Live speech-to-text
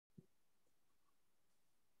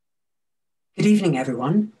Good evening,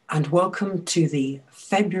 everyone, and welcome to the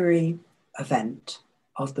February event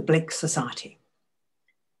of the Blake Society.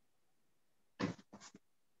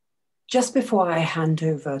 Just before I hand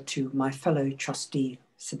over to my fellow trustee,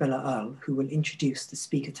 Sibylla Earle, who will introduce the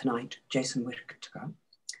speaker tonight, Jason Whittaker,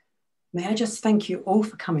 may I just thank you all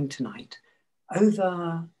for coming tonight.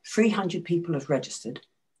 Over 300 people have registered,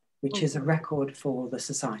 which is a record for the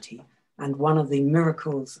Society and one of the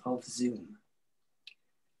miracles of Zoom.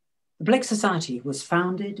 The Blake Society was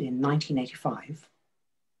founded in 1985,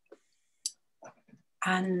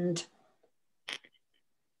 and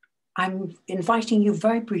I'm inviting you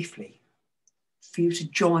very briefly for you to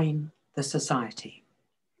join the Society.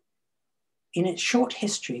 In its short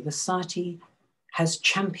history, the Society has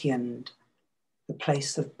championed the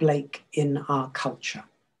place of Blake in our culture.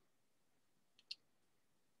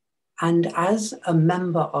 And as a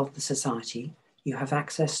member of the Society, you have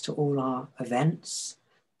access to all our events.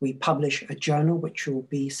 We publish a journal which will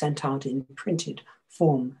be sent out in printed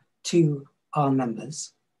form to our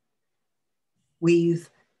members. We've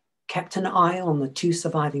kept an eye on the two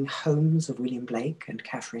surviving homes of William Blake and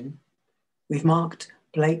Catherine. We've marked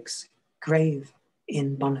Blake's grave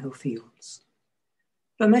in Bunhill Fields.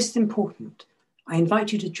 But most important, I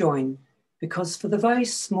invite you to join because for the very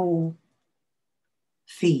small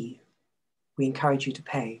fee we encourage you to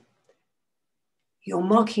pay, you're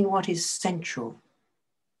marking what is central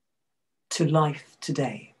to life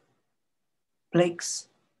today. Blake's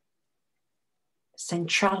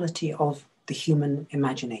centrality of the human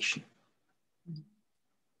imagination.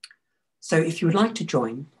 So if you would like to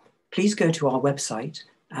join, please go to our website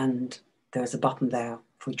and there's a button there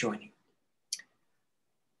for joining.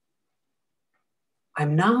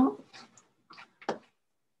 I'm now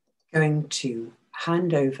going to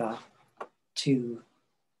hand over to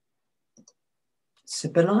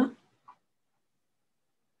Sibylla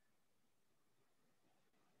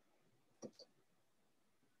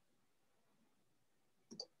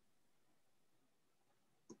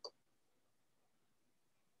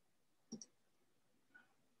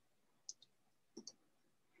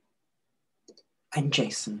and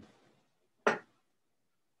Jason.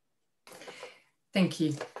 Thank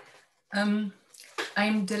you. I'm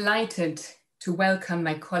delighted to welcome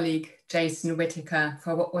my colleague Jason Whittaker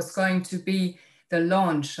for what was going to be the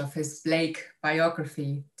launch of his Blake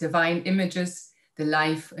biography, Divine Images, The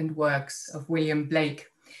Life and Works of William Blake.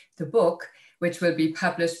 The book, which will be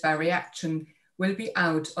published by Reaction, will be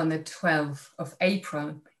out on the 12th of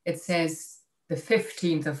April. It says the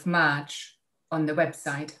 15th of March on the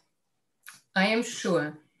website. I am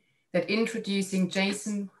sure that introducing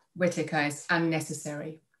Jason Whittaker is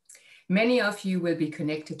unnecessary. Many of you will be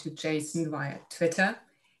connected to Jason via Twitter.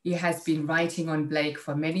 He has been writing on Blake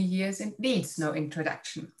for many years and needs no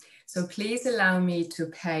introduction. So please allow me to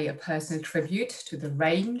pay a personal tribute to the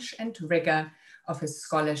range and rigor of his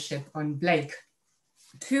scholarship on Blake.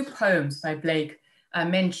 Two poems by Blake are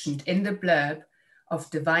mentioned in the blurb of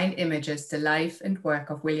Divine Images, The Life and Work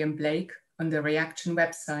of William Blake on the Reaction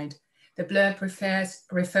website. The blurb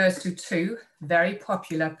refers to two very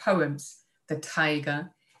popular poems, The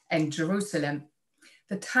Tiger and Jerusalem.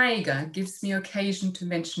 The Tiger gives me occasion to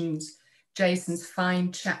mention Jason's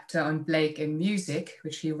fine chapter on Blake and music,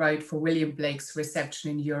 which he wrote for William Blake's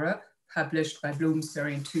Reception in Europe, published by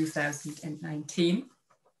Bloomsbury in 2019.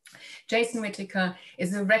 Jason Whittaker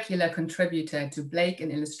is a regular contributor to Blake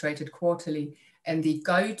and Illustrated Quarterly and the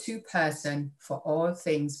go-to person for all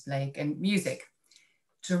things Blake and music.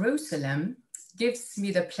 Jerusalem gives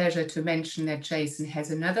me the pleasure to mention that Jason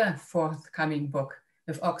has another forthcoming book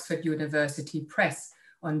with Oxford University Press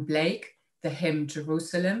on Blake, the hymn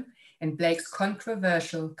Jerusalem, and Blake's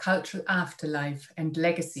controversial cultural afterlife and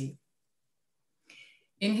legacy.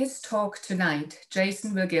 In his talk tonight,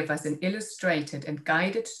 Jason will give us an illustrated and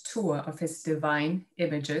guided tour of his divine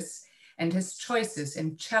images and his choices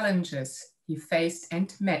and challenges he faced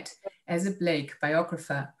and met as a Blake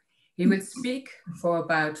biographer. He will speak for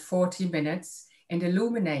about 40 minutes and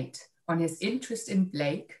illuminate on his interest in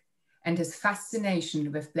Blake and his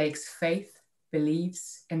fascination with Blake's faith,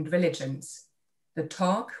 beliefs, and religions. The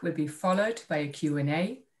talk will be followed by a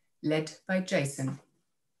Q&A led by Jason.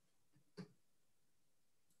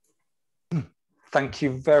 Thank you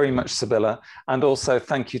very much, Sibylla. And also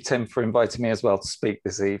thank you, Tim, for inviting me as well to speak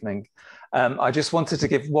this evening. I just wanted to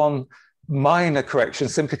give one minor correction,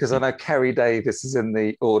 simply because I know Kerry Davis is in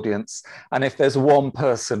the audience. And if there's one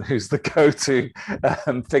person who's the go-to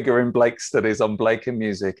figure in Blake studies on Blake and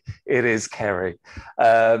music, it is Kerry.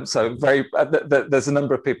 So there's a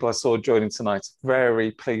number of people I saw joining tonight.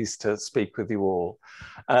 Very pleased to speak with you all.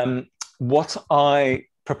 What I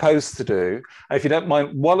propose to do, and if you don't mind,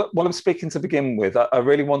 while I'm speaking to begin with, I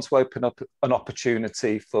really want to open up an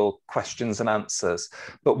opportunity for questions and answers.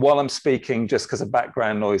 But while I'm speaking, just because of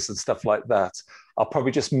background noise and stuff like that, I'll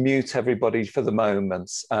probably just mute everybody for the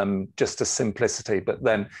moment, just as simplicity. But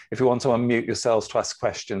then if you want to unmute yourselves to ask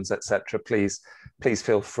questions, etc., please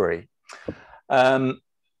feel free.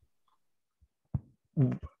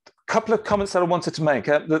 Couple of comments that I wanted to make.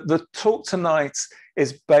 The talk tonight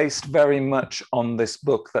is based very much on this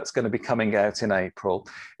book that's going to be coming out in April.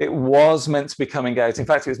 It was meant to be coming out, in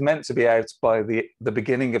fact, it was meant to be out by the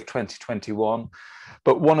beginning of 2021.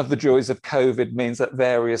 But one of the joys of COVID means that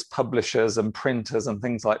various publishers and printers and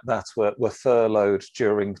things like that were furloughed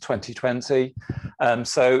during 2020.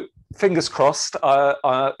 So fingers crossed,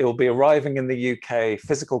 it will be arriving in the UK.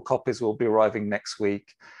 Physical copies will be arriving next week.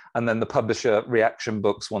 And then the publisher reaction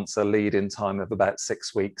books wants a lead in time of about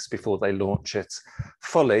 6 weeks before they launch it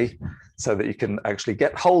fully, so that you can actually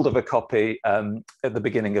get hold of a copy at the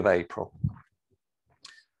beginning of April.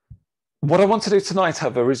 What I want to do tonight,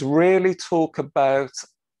 however, is really talk about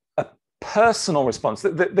a personal response.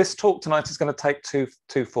 This talk tonight is going to take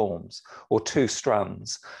two forms, or two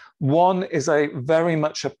strands. One is very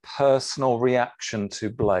much a personal reaction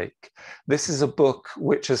to Blake. This is a book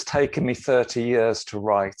which has taken me 30 years to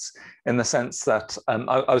write, in the sense that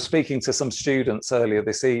I was speaking to some students earlier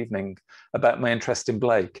this evening about my interest in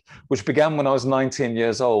Blake, which began when I was 19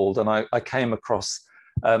 years old, and I came across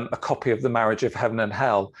a copy of The Marriage of Heaven and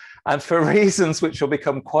Hell, and for reasons which will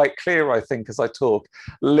become quite clear, I think, as I talk,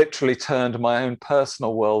 literally turned my own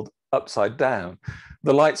personal world upside down.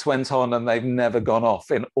 The lights went on and they've never gone off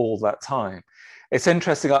in all that time. It's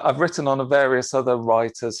interesting, I've written on various other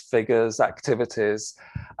writers, figures, activities,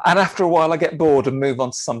 and after a while I get bored and move on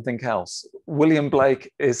to something else. William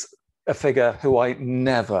Blake is a figure who I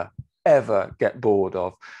never, ever get bored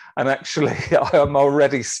of. And actually, I'm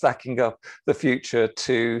already stacking up the future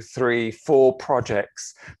 2, 3, 4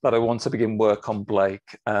 projects that I want to begin work on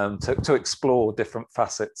Blake, to explore different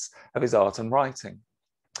facets of his art and writing.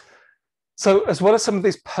 So as well as some of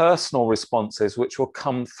these personal responses, which will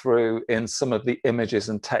come through in some of the images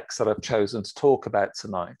and texts that I've chosen to talk about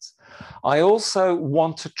tonight, I also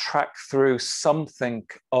want to track through something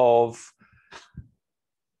of,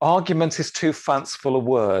 argument is too fanciful a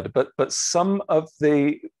word, but some of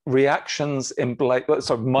the reactions in Blake,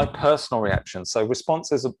 sorry, my personal reactions, so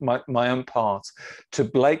responses of my own part to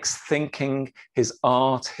Blake's thinking, his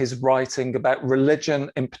art, his writing, about religion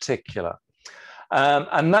in particular.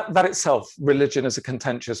 And that itself, religion is a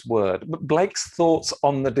contentious word, but Blake's thoughts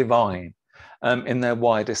on the divine in their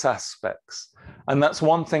widest aspects. And that's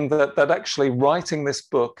one thing that actually, writing this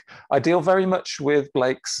book, I deal very much with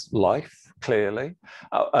Blake's life, clearly.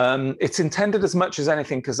 It's intended as much as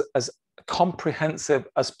anything as comprehensive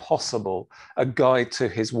as possible, a guide to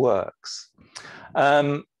his works.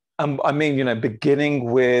 I mean,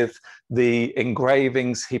 beginning with the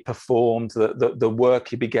engravings he performed, the work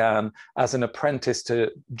he began as an apprentice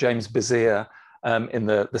to James Bezier in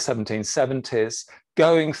the 1770s,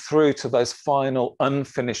 going through to those final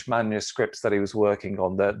unfinished manuscripts that he was working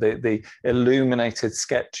on, the illuminated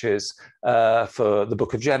sketches for the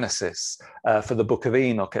Book of Genesis, for the Book of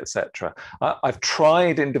Enoch, etc. I've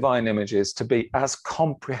tried in Divine Images to be as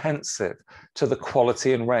comprehensive to the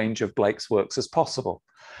quality and range of Blake's works as possible.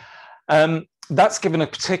 That's given a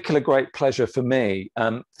particular great pleasure for me.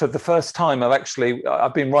 For the first time,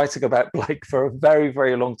 I've been writing about Blake for a very,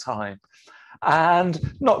 very long time.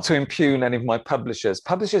 And not to impugn any of my publishers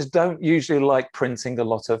don't usually like printing a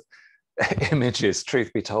lot of images,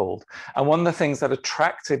 truth be told. And one of the things that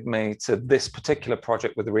attracted me to this particular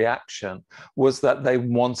project with Reaction was that they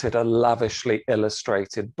wanted a lavishly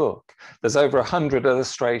illustrated book. There's over 100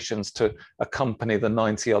 illustrations to accompany the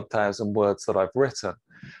 90-odd thousand words that I've written.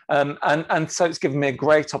 And so it's given me a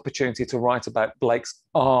great opportunity to write about Blake's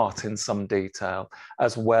art in some detail,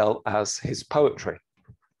 as well as his poetry.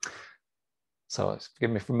 So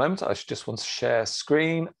forgive me for a moment, I just want to share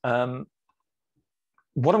screen.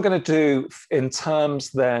 What I'm going to do in terms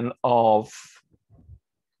then of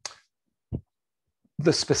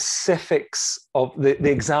the specifics of the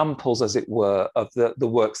examples, as it were, of the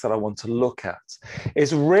works that I want to look at,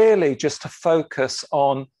 is really just to focus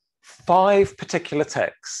on 5 particular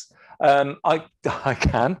texts. I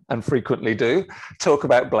can, and frequently do, talk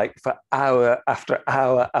about Blake for hour after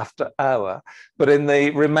hour after hour, but in the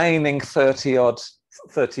remaining 30 odd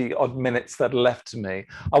minutes that are left to me,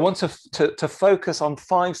 I want to focus on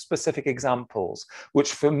 5 specific examples,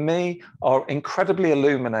 which for me are incredibly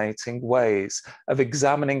illuminating ways of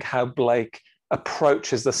examining how Blake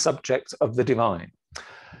approaches the subject of the divine.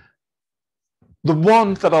 The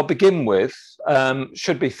one that I'll begin with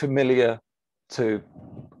should be familiar to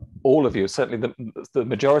all of you, certainly the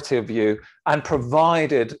majority of you, and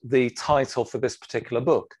provided the title for this particular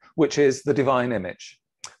book, which is The Divine Image,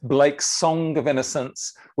 Blake's Song of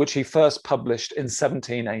Innocence, which he first published in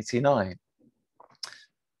 1789.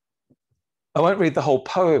 I won't read the whole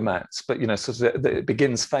poem out, but sort of it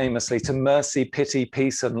begins famously: to mercy, pity,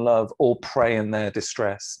 peace, and love all pray in their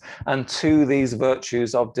distress, and to these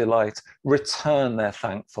virtues of delight return their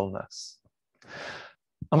thankfulness.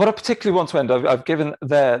 And what I particularly want to end, I've given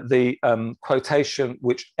there the quotation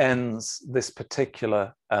which ends this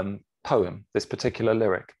particular poem, this particular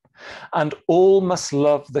lyric. And all must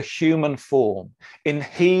love the human form, in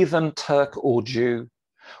heathen, Turk, or Jew,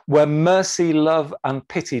 where mercy, love, and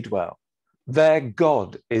pity dwell, there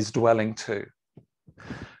God is dwelling too.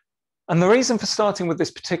 And the reason for starting with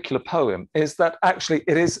this particular poem is that actually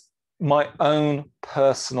it is my own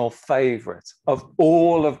personal favorite of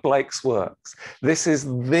all of Blake's works. This is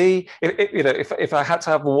if I had to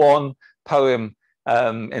have one poem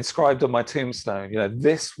inscribed on my tombstone,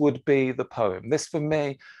 this would be the poem. This, for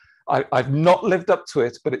me, I've not lived up to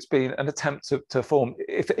it, but it's been an attempt to form.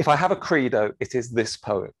 If I have a credo, it is this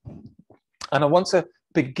poem. And I want to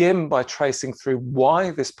begin by tracing through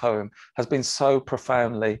why this poem has been so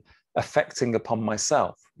profoundly affecting upon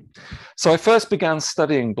myself. So I first began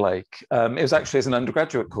studying Blake. It was actually as an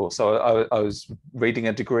undergraduate course. So I was reading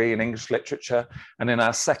a degree in English literature, and in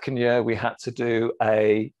our second year we had to do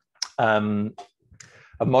a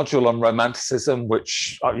module on romanticism,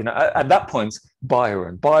 which at that point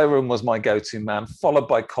Byron was my go-to man, followed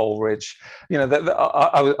by Coleridge.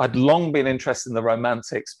 I'd long been interested in the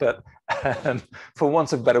Romantics, but for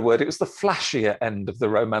want of a better word, it was the flashier end of the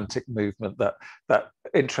Romantic movement that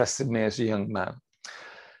interested me as a young man.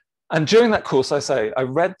 And during that course, I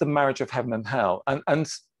read The Marriage of Heaven and Hell, and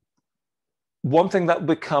one thing that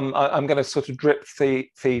I'm going to sort of drip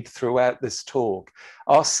feed throughout this talk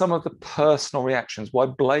are some of the personal reactions, why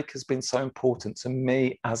Blake has been so important to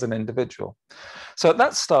me as an individual. So at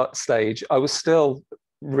that stage, I was still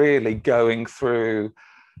really going through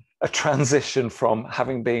a transition from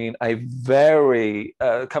having been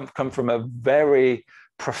come from a very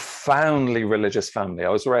profoundly religious family. I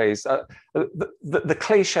was raised, the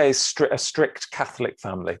cliche is a strict Catholic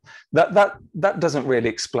family. That doesn't really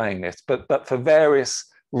explain it, but for various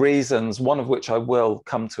reasons, one of which I will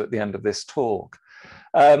come to at the end of this talk,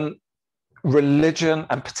 religion,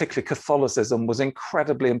 and particularly Catholicism, was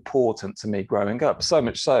incredibly important to me growing up. So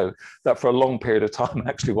much so that for a long period of time, I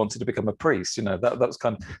actually wanted to become a priest.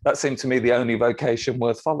 That seemed to me the only vocation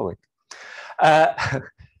worth following.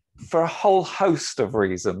 For a whole host of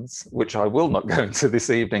reasons, which I will not go into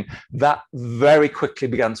this evening, that very quickly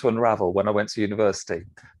began to unravel when I went to university.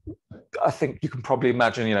 I think you can probably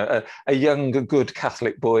imagine, a young, good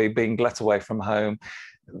Catholic boy being let away from home.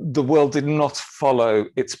 The world did not follow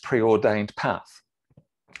its preordained path.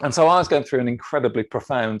 And so I was going through an incredibly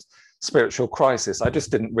profound spiritual crisis. I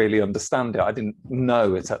just didn't really understand it. I didn't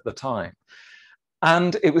know it at the time.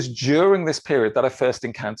 And it was during this period that I first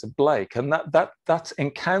encountered Blake. And that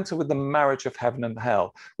encounter with The Marriage of Heaven and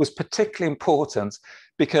Hell was particularly important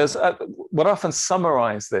because when I often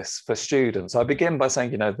summarize this for students, I begin by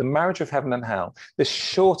saying, The Marriage of Heaven and Hell, this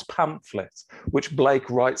short pamphlet, which Blake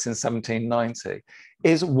writes in 1790,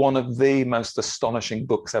 is one of the most astonishing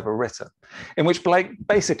books ever written, in which Blake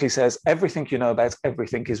basically says, everything you know about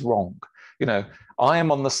everything is wrong. I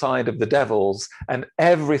am on the side of the devils, and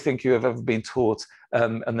everything you have ever been taught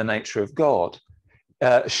and the nature of God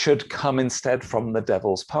should come instead from the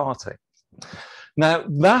devil's party. Now,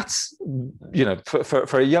 that's,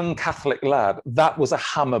 for a young Catholic lad, that was a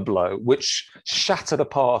hammer blow, which shattered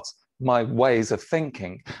apart my ways of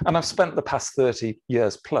thinking. And I've spent the past 30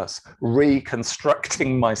 years plus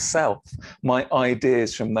reconstructing myself, my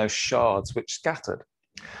ideas from those shards which scattered.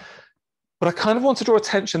 But I kind of want to draw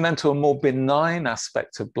attention then to a more benign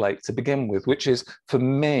aspect of Blake to begin with, which is, for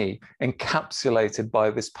me, encapsulated by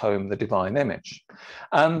this poem, The Divine Image.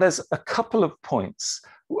 And there's a couple of points,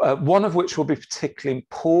 one of which will be particularly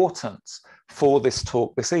important for this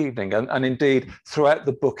talk this evening. And indeed, throughout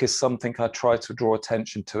the book is something I try to draw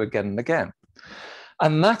attention to again and again.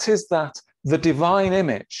 And that is that the divine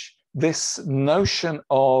image, this notion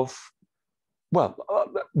of,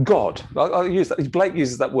 God, I'll use that. Blake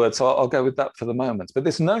uses that word, so I'll go with that for the moment. But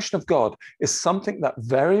this notion of God is something that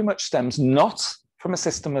very much stems not from a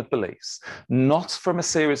system of beliefs, not from a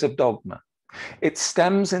series of dogma. It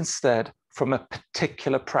stems instead from a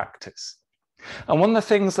particular practice. And one of the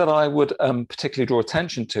things that I would particularly draw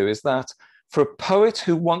attention to is that for a poet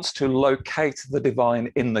who wants to locate the divine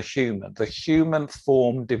in the human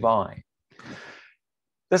form divine,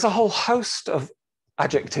 there's a whole host of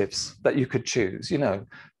adjectives that you could choose, you know,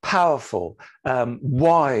 powerful,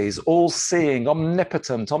 wise, all-seeing,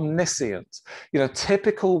 omnipotent, omniscient, you know,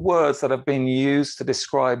 typical words that have been used to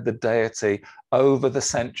describe the deity over the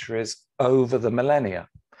centuries, over the millennia.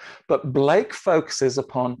 But Blake focuses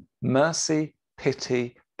upon mercy,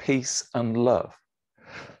 pity, peace, and love.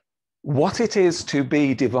 What it is to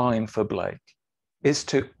be divine for Blake is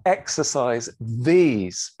to exercise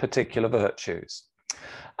these particular virtues.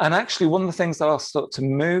 And actually, one of the things that I'll start to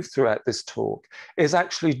move throughout this talk is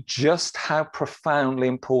actually just how profoundly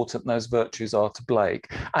important those virtues are to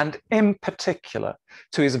Blake, and in particular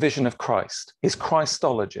to his vision of Christ, his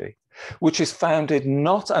Christology, which is founded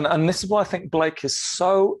not, and this is why I think Blake is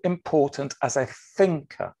so important as a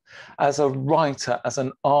thinker, as a writer, as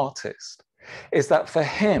an artist, is that for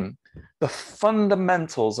him, the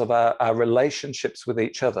fundamentals of our relationships with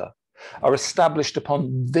each other are established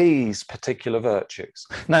upon these particular virtues.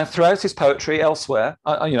 Now, throughout his poetry elsewhere,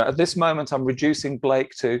 you know, at this moment, I'm reducing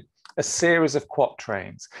Blake to a series of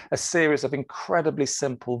quatrains, a series of incredibly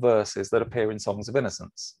simple verses that appear in Songs of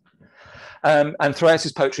Innocence. And throughout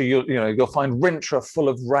his poetry, you'll find Rintrah full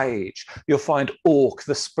of rage. You'll find Orc,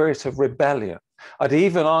 the spirit of rebellion. I'd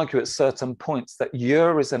even argue at certain points that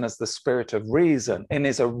Urizen, as the spirit of reason, in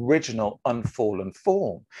his original unfallen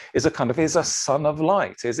form, is a son of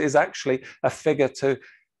light, is actually a figure to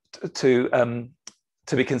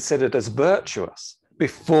be considered as virtuous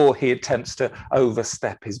before he attempts to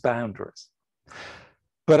overstep his boundaries.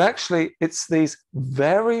 But actually, it's these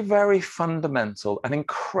very, very fundamental and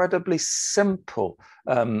incredibly simple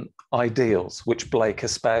ideals which Blake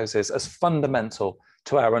espouses as fundamental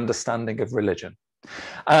to our understanding of religion.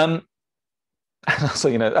 And also,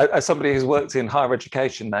 you know, as somebody who's worked in higher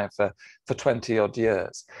education now for 20 odd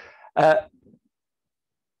years,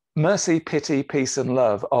 mercy, pity, peace, and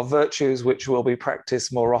love are virtues which will be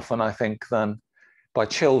practiced more often, I think, by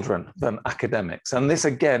children than academics. And this,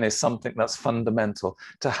 again, is something that's fundamental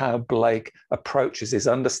to how Blake approaches his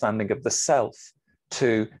understanding of the self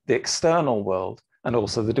to the external world and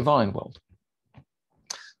also the divine world.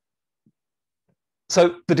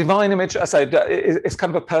 So the divine image, I say, it's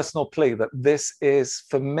kind of a personal plea that this is,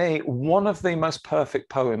 for me, one of the most perfect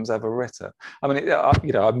poems ever written. I mean,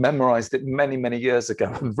 you know, I memorized it many, many years ago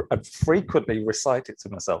and I frequently recite it to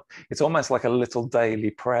myself. It's almost like a little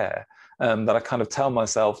daily prayer that I kind of tell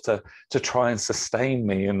myself to try and sustain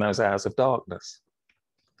me in those hours of darkness.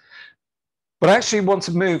 But I actually want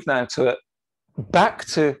to move now back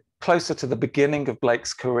to closer to the beginning of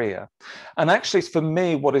Blake's career. And actually, for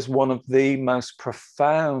me, what is one of the most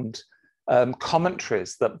profound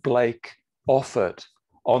commentaries that Blake offered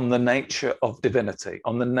on the nature of divinity,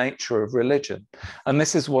 on the nature of religion. And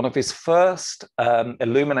this is one of his first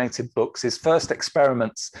illuminated books, his first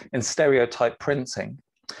experiments in stereotype printing,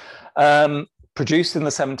 produced in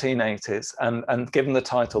the 1780s, and given the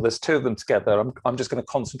title, there's two of them together, I'm just going to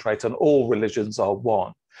concentrate on All Religions Are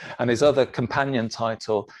One. And his other companion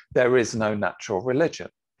title, There Is No Natural Religion.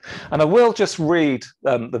 And I will just read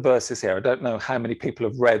the verses here. I don't know how many people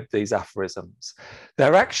have read these aphorisms.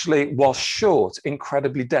 They're actually, while short,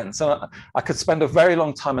 incredibly dense. And I could spend a very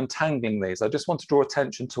long time untangling these. I just want to draw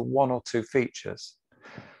attention to one or two features.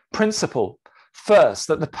 Principle. First,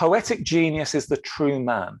 that the poetic genius is the true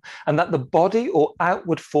man, and that the body or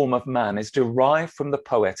outward form of man is derived from the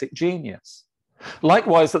poetic genius.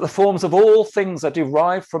 Likewise, that the forms of all things are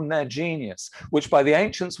derived from their genius, which by the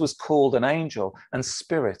ancients was called an angel and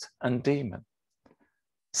spirit and demon.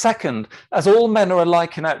 Second, as all men are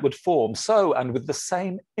alike in outward form, so, and with the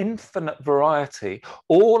same infinite variety,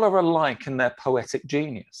 all are alike in their poetic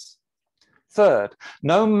genius. Third,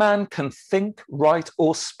 no man can think, write,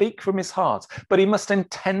 or speak from his heart, but he must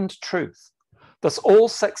intend truth. Thus, all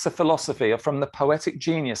sects of philosophy are from the poetic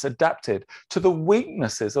genius adapted to the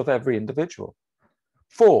weaknesses of every individual.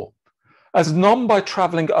 4, as none by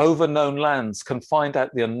travelling over known lands can find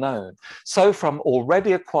out the unknown, so from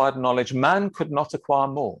already acquired knowledge man could not acquire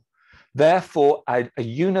more. Therefore, a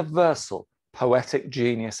universal poetic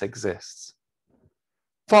genius exists.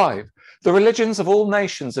 5, the religions of all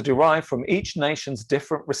nations are derived from each nation's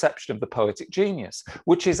different reception of the poetic genius,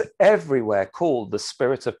 which is everywhere called the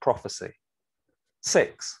spirit of prophecy.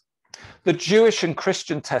 6, the Jewish and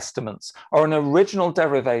Christian testaments are an original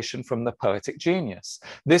derivation from the poetic genius.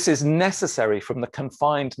 This is necessary from the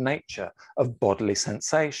confined nature of bodily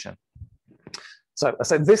sensation. So I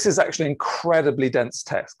said, this is actually incredibly dense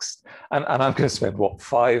text. And I'm going to spend,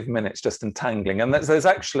 5 minutes just entangling. And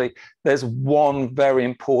there's one very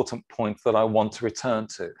important point that I want to return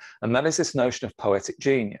to, and that is this notion of poetic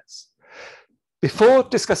genius. Before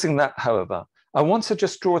discussing that, however, I want to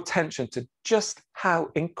just draw attention to just how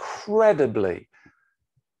incredibly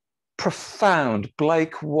profound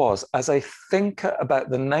Blake was as a thinker about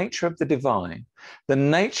the nature of the divine, the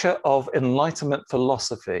nature of Enlightenment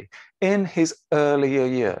philosophy in his earlier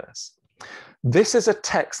years. This is a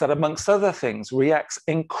text that, amongst other things, reacts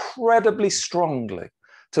incredibly strongly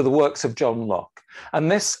to the works of John Locke. And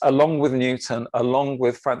this, along with Newton, along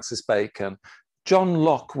with Francis Bacon, John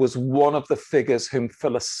Locke was one of the figures whom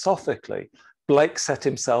philosophically Blake set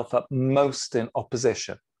himself up most in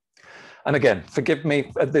opposition. And again, forgive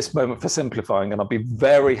me at this moment for simplifying, and I'll be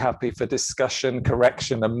very happy for discussion,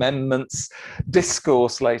 correction, amendments,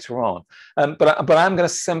 discourse later on. But I'm going to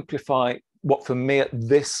simplify what for me at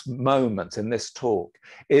this moment in this talk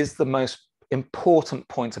is the most important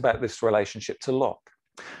point about this relationship to Locke.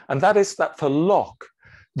 And that is that for Locke,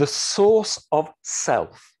 the source of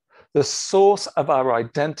self, the source of our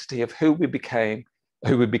identity of who we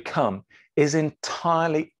become is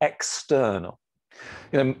entirely external.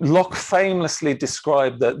 You know, Locke famously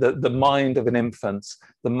described the mind of an infant,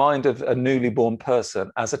 the mind of a newly born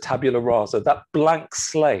person, as a tabula rasa, that blank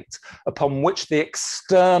slate upon which the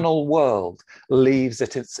external world leaves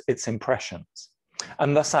its impressions.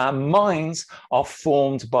 And thus our minds are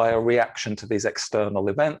formed by a reaction to these external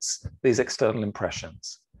events, these external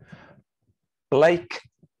impressions. Blake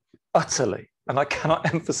utterly, and I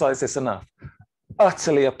cannot emphasize this enough,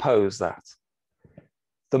 utterly opposed that.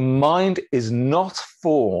 The mind is not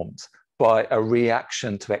formed by a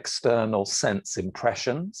reaction to external sense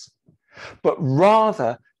impressions, but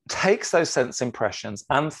rather takes those sense impressions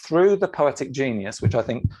and through the poetic genius, which I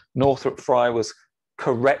think Northrop Frye was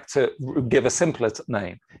correct to give a simpler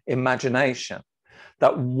name, imagination,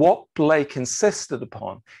 that what Blake insisted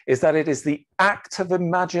upon is that it is the act of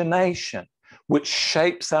imagination which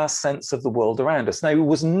shapes our sense of the world around us. Now, he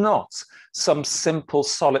was not some simple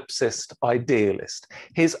solipsist idealist.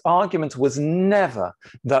 His argument was never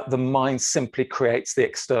that the mind simply creates the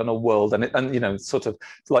external world and you know, sort of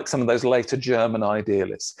like some of those later German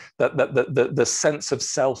idealists, that the sense of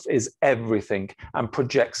self is everything and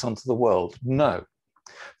projects onto the world. No.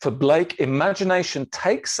 For Blake, imagination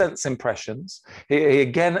takes sense impressions. He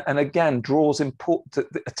again and again draws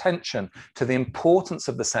attention to the importance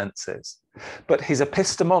of the senses. But his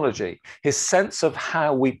epistemology, his sense of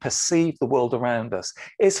how we perceive the world around us,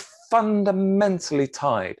 is fundamentally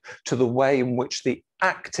tied to the way in which the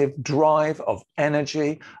active drive of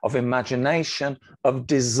energy, of imagination, of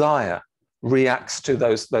desire reacts to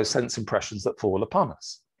those sense impressions that fall upon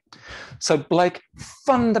us. So Blake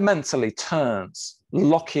fundamentally turns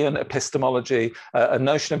Lockean epistemology, a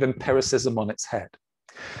notion of empiricism, on its head.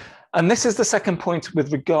 And this is the second point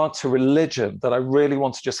with regard to religion that I really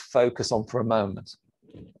want to just focus on for a moment.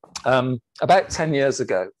 About 10 years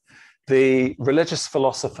ago, the religious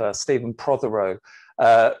philosopher Stephen Prothero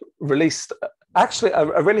released actually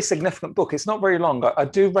a really significant book. It's not very long. I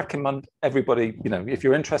do recommend everybody, you know, if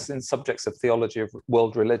you're interested in subjects of theology of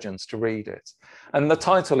world religions, to read it. And the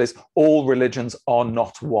title is All Religions Are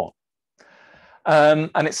Not One.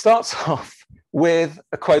 And it starts off with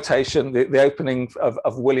a quotation, the opening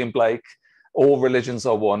of William Blake, all religions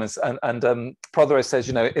are one. And Prothero says,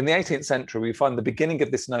 you know, in the 18th century, we find the beginning of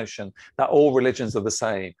this notion that all religions are the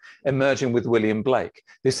same, emerging with William Blake,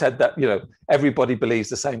 who said that, you know, everybody believes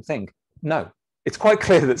the same thing. No, it's quite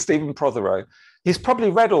clear that Stephen Prothero, he's probably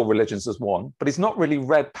read All Religions as One, but he's not really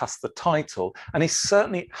read past the title, and he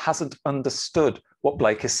certainly hasn't understood what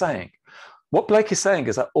Blake is saying. What Blake is saying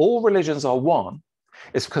is that all religions are one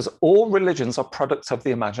is because all religions are products of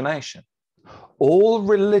the imagination. All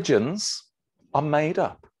religions are made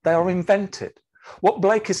up. They are invented. What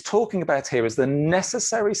Blake is talking about here is the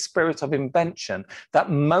necessary spirit of invention that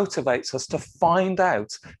motivates us to find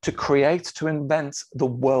out, to create, to invent the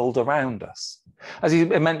world around us. As he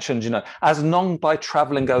mentioned, you know, as none by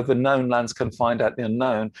traveling over known lands can find out the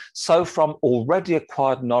unknown, so from already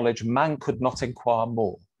acquired knowledge, man could not inquire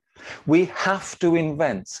more. We have to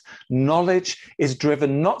invent. Knowledge is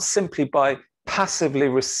driven not simply by passively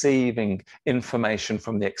receiving information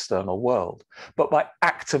from the external world, but by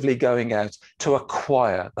actively going out to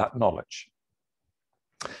acquire that knowledge.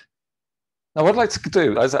 Now, what I'd like to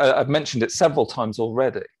do, as I've mentioned it several times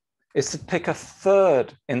already, is to pick a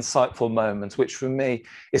third insightful moment, which for me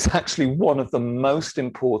is actually one of the most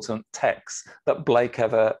important texts that Blake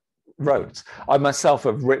ever wrote. I myself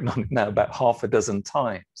have written on it now about half a dozen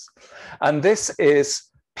times. And this is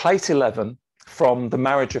plate 11 from The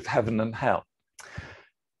Marriage of Heaven and Hell.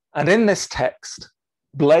 And in this text,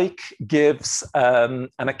 Blake gives an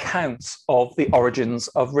account of the origins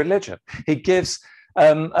of religion. He gives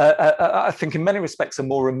I think in many respects a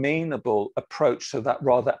more amenable approach to that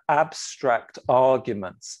rather abstract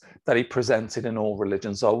arguments that he presented in All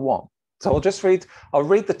Religions Are One. So I'll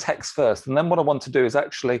read the text first, and then what I want to do is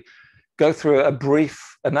actually go through a brief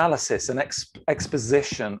analysis and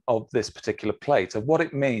exposition of this particular plate, of what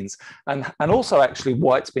it means, and also actually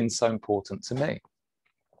why it's been so important to me.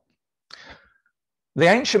 The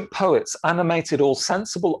ancient poets animated all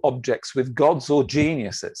sensible objects with gods or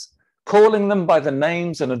geniuses, calling them by the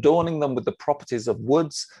names and adorning them with the properties of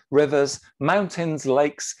woods, rivers, mountains,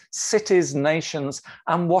 lakes, cities, nations,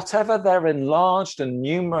 and whatever their enlarged and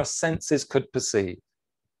numerous senses could perceive.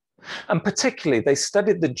 And particularly, they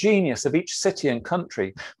studied the genius of each city and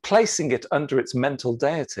country, placing it under its mental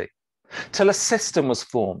deity, till a system was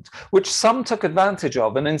formed, which some took advantage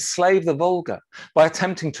of and enslaved the vulgar by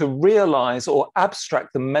attempting to realize or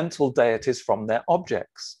abstract the mental deities from their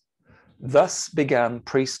objects. Thus began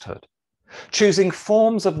priesthood, choosing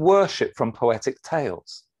forms of worship from poetic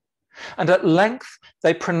tales. And at length,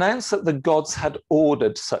 they pronounced that the gods had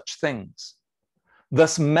ordered such things.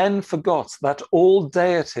 Thus men forgot that all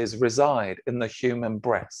deities reside in the human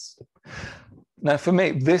breast. Now, for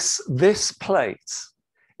me, this plate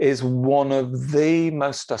is one of the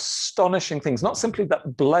most astonishing things, not simply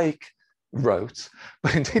that Blake wrote,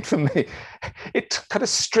 but indeed for me, it kind of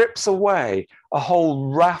strips away a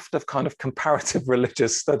whole raft of kind of comparative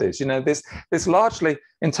religious studies. You know, this largely,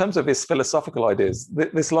 in terms of his philosophical ideas,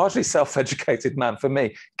 this largely self-educated man, for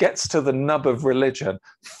me, gets to the nub of religion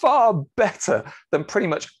far better than pretty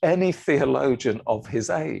much any theologian of his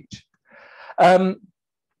age.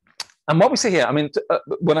 And what we see here, I mean,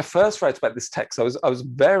 when I first wrote about this text, I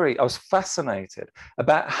was fascinated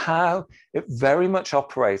about how it very much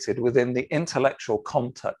operated within the intellectual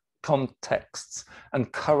contexts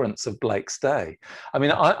and currents of Blake's day. I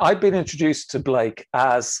mean, I'd been introduced to Blake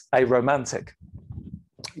as a romantic.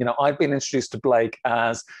 You know, I'd been introduced to Blake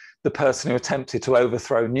as the person who attempted to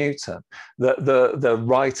overthrow Newton, the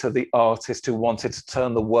writer, the artist who wanted to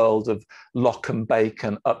turn the world of Locke and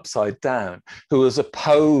Bacon upside down, who was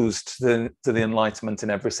opposed to the Enlightenment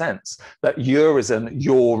in every sense, that your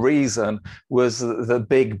reason, was the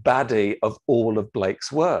big baddie of all of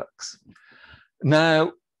Blake's works.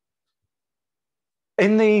 Now,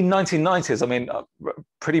 in the 1990s, I mean,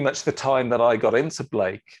 pretty much the time that I got into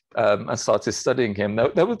Blake and started studying him,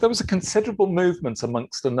 there was a considerable movement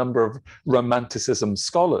amongst a number of Romanticism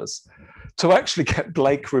scholars to actually get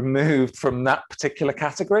Blake removed from that particular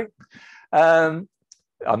category. I'm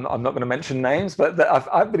not going to mention names, but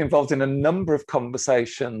I've been involved in a number of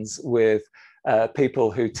conversations with people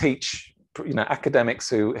who teach, you know, academics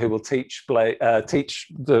who will teach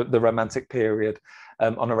the Romantic period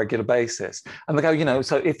on a regular basis, and they go, you know,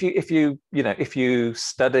 so if you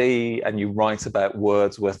study and you write about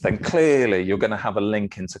Wordsworth, then clearly you're going to have a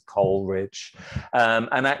link into Coleridge,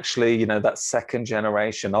 and actually, you know, that second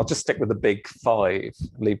generation. I'll just stick with the big five,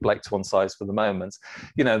 leave Blake to one side for the moment.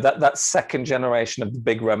 You know, that second generation of the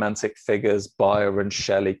big Romantic figures, Byron,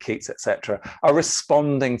 Shelley, Keats, etc., are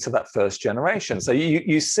responding to that first generation. So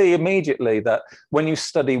you see immediately that when you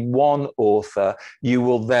study one author, you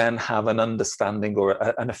will then have an understanding or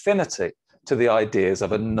an affinity to the ideas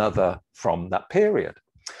of another from that period.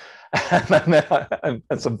 and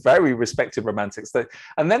some very respected romantics.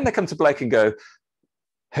 And then they come to Blake and go,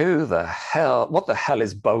 what the hell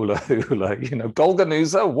is Bola Hula? You know,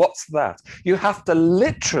 Golgonooza, what's that? You have to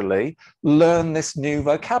literally learn this new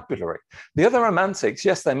vocabulary. The other romantics,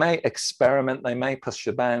 yes, they may experiment, they may push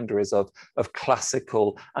the boundaries of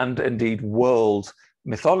classical and indeed world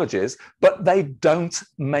mythologies, but they don't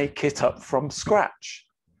make it up from scratch,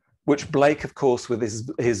 which Blake, of course, with his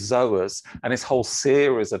Zoas and his whole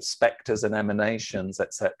series of spectres and emanations,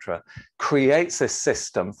 etc., creates this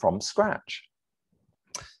system from scratch.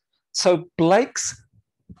 So Blake's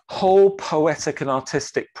whole poetic and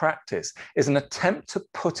artistic practice is an attempt to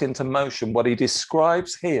put into motion what he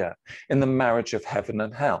describes here in The Marriage of Heaven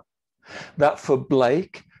and Hell, that for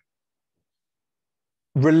Blake,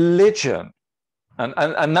 religion,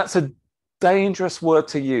 and that's a dangerous word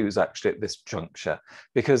to use actually at this juncture,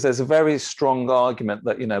 because there's a very strong argument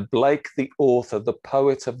that, you know, Blake, the author, the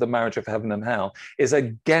poet of The Marriage of Heaven and Hell, is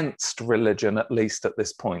against religion, at least at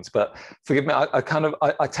this point. But forgive me, I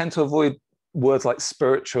tend to avoid words like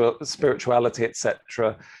spirituality,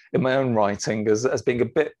 etc., in my own writing as being a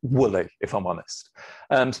bit woolly, if I'm honest.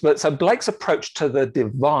 So Blake's approach to the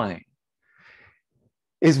divine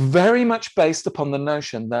is very much based upon the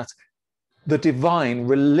notion that the divine,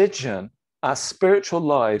 religion, our spiritual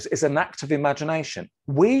lives, is an act of imagination.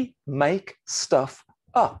 We make stuff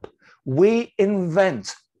up. We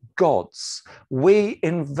invent gods. We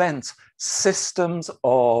invent systems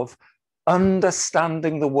of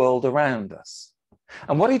understanding the world around us.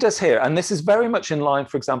 And what he does here, and this is very much in line,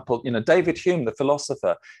 for example, David Hume, the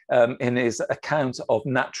philosopher, in his account of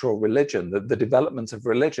natural religion, the development of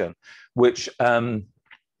religion, which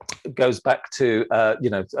goes back to,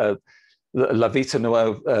 La Vita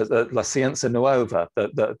Nuova, La Scienza Nuova,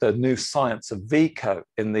 the new science of Vico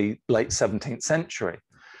in the late 17th century.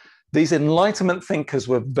 These Enlightenment thinkers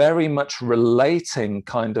were very much relating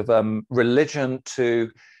kind of religion to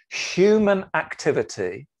human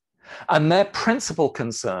activity, and their principal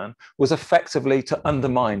concern was effectively to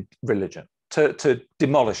undermine religion, to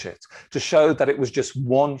demolish it, to show that it was just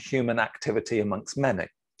one human activity amongst many.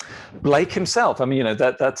 Blake himself, I mean,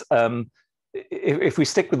 if we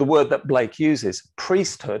stick with the word that Blake uses,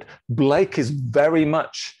 priesthood, Blake is very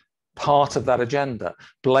much part of that agenda.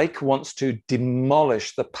 Blake wants to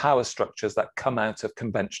demolish the power structures that come out of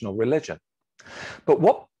conventional religion. But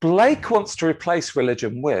what Blake wants to replace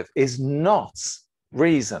religion with is not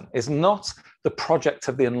reason, is not the project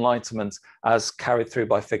of the Enlightenment as carried through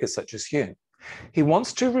by figures such as Hume. He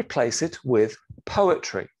wants to replace it with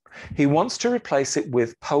poetry. He wants to replace it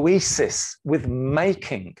with poesis, with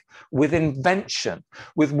making, with invention,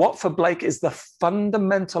 with what for Blake is the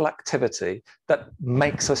fundamental activity that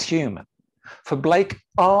makes us human. For Blake,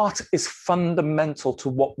 art is fundamental to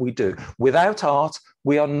what we do. Without art,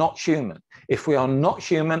 we are not human. If we are not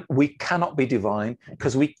human, we cannot be divine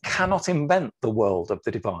because we cannot invent the world of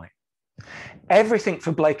the divine. Everything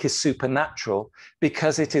for Blake is supernatural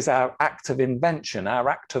because it is our act of invention, our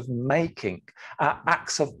act of making, our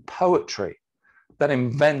acts of poetry that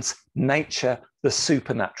invent nature, the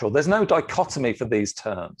supernatural. There's no dichotomy for these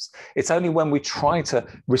terms. It's only when we try to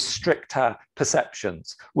restrict our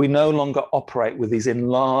perceptions, we no longer operate with these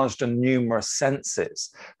enlarged and numerous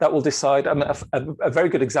senses that will decide. I mean, a very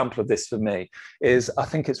good example of this for me is, I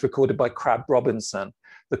think it's recorded by Crabb Robinson,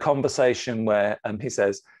 the conversation where he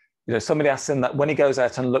says, somebody asks him that when he goes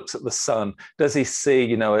out and looks at the sun, does he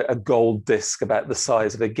see, a gold disc about the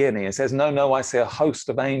size of a guinea? And says, no, I see a host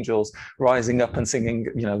of angels rising up and singing,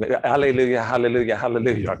 hallelujah, hallelujah,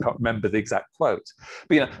 hallelujah. I can't remember the exact quote.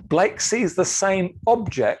 But, Blake sees the same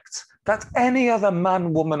object that any other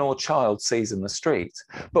man, woman, or child sees in the street.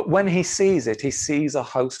 But when he sees it, he sees a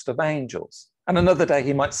host of angels. And another day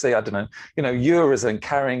he might see, I don't know, Urizen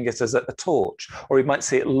carrying it as a torch, or he might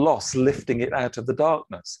see it lost, lifting it out of the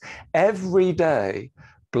darkness. Every day,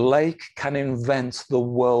 Blake can invent the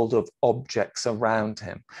world of objects around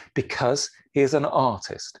him because he is an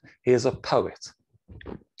artist, he is a poet.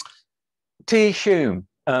 T. Hume,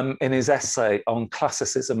 in his essay on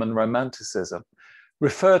classicism and romanticism,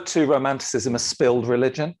 referred to romanticism as spilled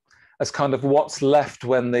religion, as kind of what's left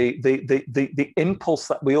when the impulse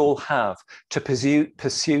that we all have to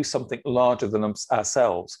pursue something larger than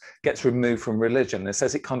ourselves gets removed from religion. It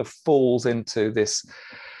says it kind of falls into this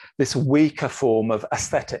weaker form of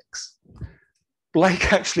aesthetics.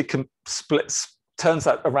 Blake actually turns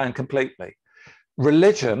that around completely.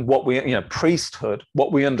 Religion, priesthood,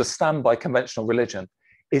 what we understand by conventional religion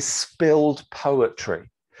is spilled poetry.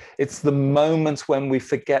 It's the moment when we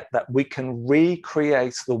forget that we can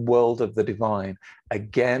recreate the world of the divine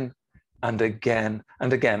again and again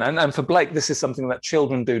and again. And for Blake, this is something that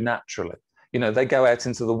children do naturally. They go out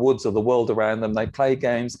into the woods or the world around them, they play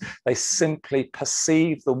games, they simply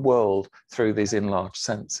perceive the world through these enlarged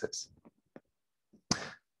senses.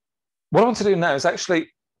 What I want to do now is actually,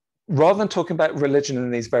 rather than talking about religion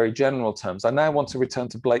in these very general terms, I now want to return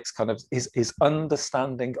to Blake's kind of his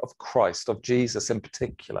understanding of Christ, of Jesus in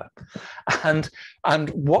particular. And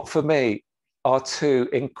what for me are two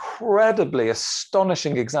incredibly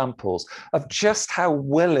astonishing examples of just how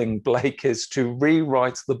willing Blake is to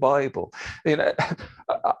rewrite the Bible.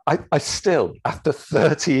 I still, after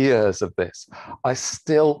 30 years of this, I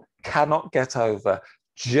still cannot get over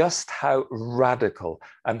just how radical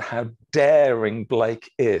and how daring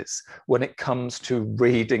Blake is when it comes to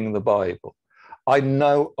reading the Bible. I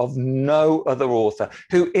know of no other author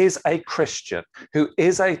who is a Christian, who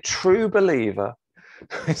is a true believer,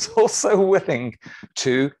 who is also willing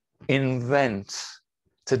to invent,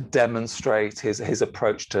 to demonstrate his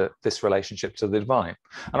approach to this relationship to the divine.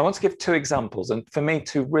 And I want to give two examples, and for me,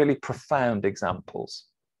 two really profound examples.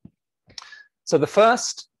 So the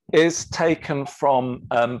first is taken from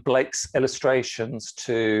Blake's illustrations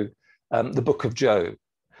to the book of Job.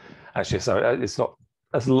 Actually, sorry, it's not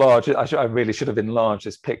as large. I really should have enlarged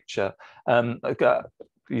this picture. My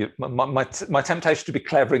temptation to be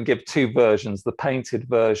clever and give two versions, the painted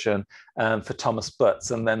version for Thomas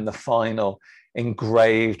Butts, and then the final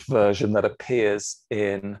engraved version that appears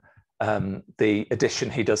in the edition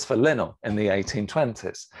he does for Linnell in the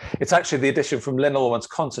 1820s. It's actually the edition from Linnell I want to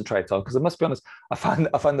concentrate on, because I must be honest, I find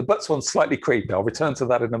the Butts one slightly creepy. I'll return to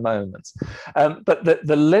that in a moment. But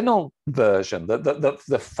the Linnell version,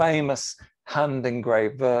 the famous hand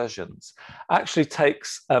engraved versions, actually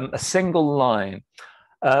takes a single line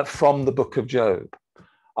from the book of Job.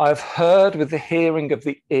 I've heard with the hearing of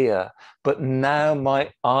the ear, but now my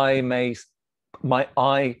eye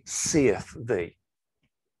seeth thee.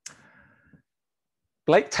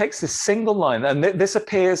 Blake takes this single line, and this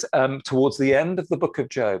appears towards the end of the book of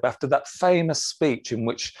Job, after that famous speech in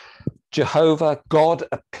which Jehovah, God,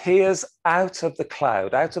 appears out of the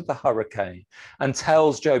cloud, out of the hurricane, and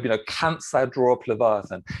tells Job, canst thou draw up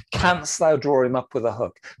Leviathan? Canst thou draw him up with a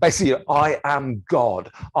hook? Basically, I am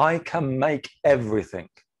God. I can make everything.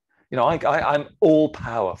 I'm all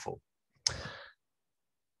powerful.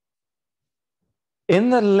 In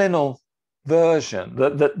the Linnell version,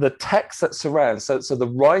 the text that surrounds, so the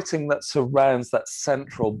writing that surrounds that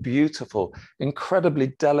central, beautiful, incredibly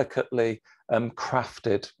delicately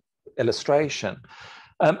crafted illustration,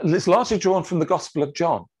 it's largely drawn from the Gospel of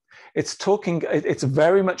John. It's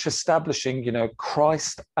very much establishing,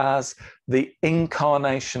 Christ as the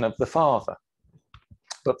incarnation of the Father.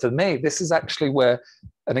 But for me, this is actually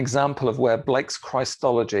an example of where Blake's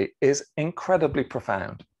Christology is incredibly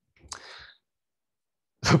profound.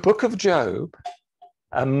 The book of Job,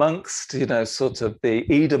 amongst, sort of the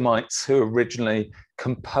Edomites who originally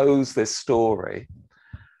composed this story,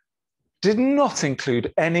 did not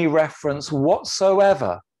include any reference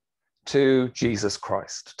whatsoever to Jesus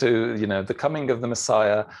Christ, to, the coming of the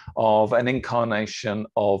Messiah, of an incarnation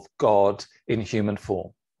of God in human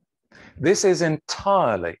form. This is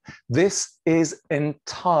entirely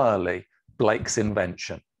Blake's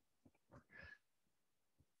invention.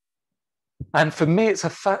 And for me, it's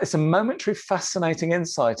a momentary, fascinating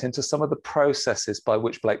insight into some of the processes by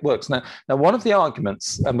which Blake works. Now, one of the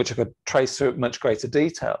arguments, and which I could trace through much greater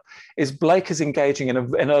detail, is Blake is engaging in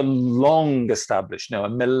a long-established, a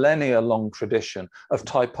millennia-long tradition of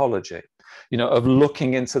typology, of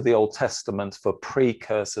looking into the Old Testament for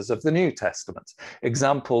precursors of the New Testament.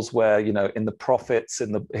 Examples where, in the prophets,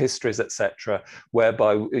 in the histories, etc.,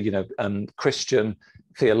 whereby, Christian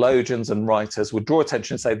theologians and writers would draw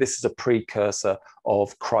attention and say, this is a precursor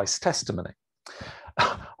of Christ's testimony.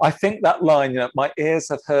 I think that line, my ears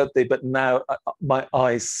have heard thee, but now my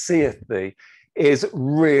eyes seeth thee, is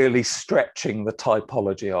really stretching the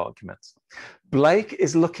typology argument. Blake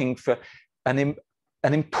is looking for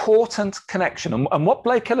an important connection. And what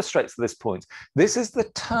Blake illustrates at this point, this is the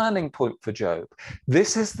turning point for Job.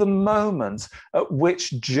 This is the moment at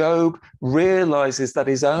which Job realizes that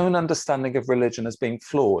his own understanding of religion has been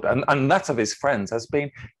flawed, and that of his friends has been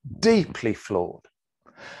deeply flawed.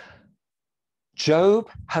 Job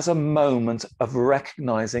has a moment of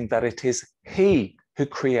recognizing that it is he who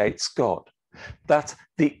creates God, that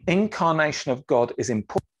the incarnation of God is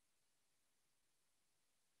important.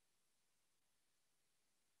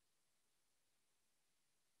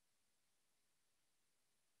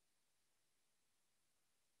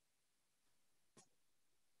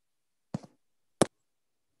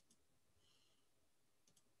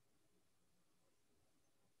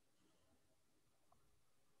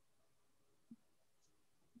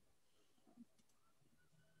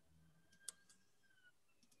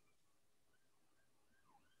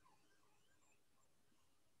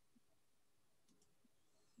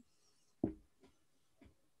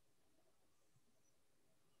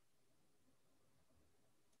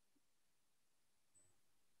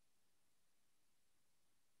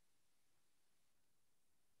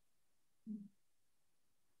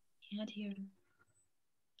 Can't hear.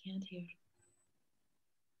 Can't hear.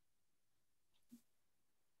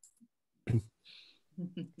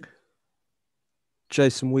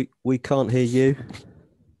 Jason, we can't hear you.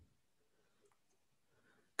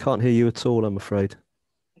 Can't hear you at all, I'm afraid.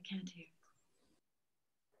 I can't hear.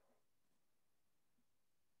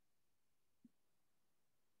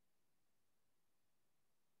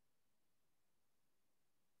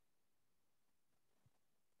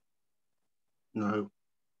 No.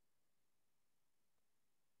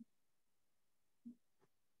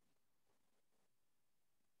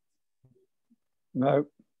 No.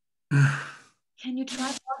 Can you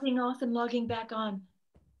try logging off and logging back on?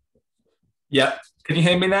 Yeah. Can you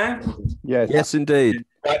hear me now? Yes. Yes, indeed.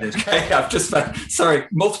 Right. Okay. I've just sorry,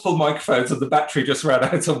 multiple microphones and the battery just ran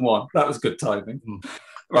out on one. That was good timing.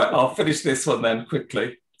 Right. I'll finish this one then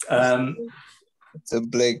quickly. It's a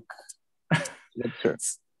Blake lecture.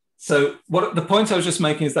 So the point I was just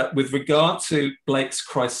making is that with regard to Blake's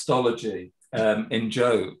Christology in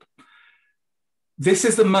Job, This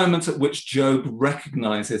is the moment at which Job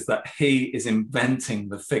recognizes that he is inventing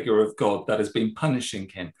the figure of God that has been punishing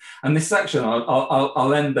him. And this section,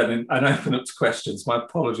 I'll end then and open up to questions. My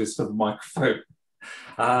apologies for the microphone.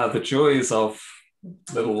 The joys of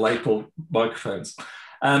little lapel microphones.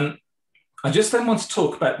 I just then want to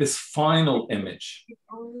talk about this final image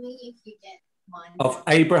of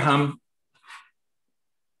Abraham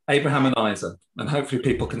and Isaac, and hopefully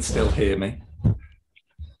people can still hear me.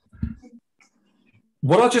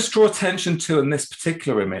 What I'll just draw attention to in this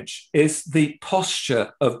particular image is the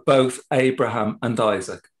posture of both Abraham and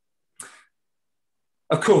Isaac.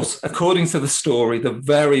 Of course, according to the story, the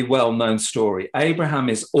very well-known story, Abraham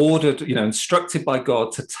is ordered, instructed by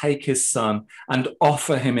God to take his son and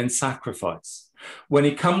offer him in sacrifice. When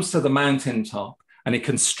he comes to the mountaintop and he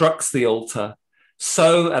constructs the altar,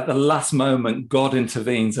 so at the last moment, God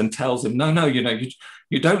intervenes and tells him, no,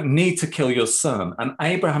 you don't need to kill your son. And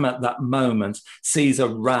Abraham at that moment sees a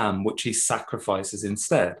ram, which he sacrifices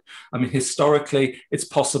instead. I mean, historically, it's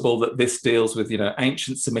possible that this deals with,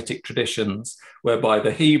 ancient Semitic traditions, whereby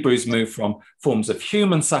the Hebrews moved from forms of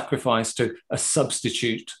human sacrifice to a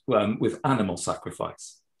substitute with animal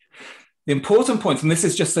sacrifice. The important point, and this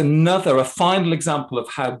is just a final example of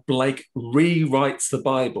how Blake rewrites the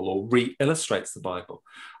Bible or re-illustrates the Bible.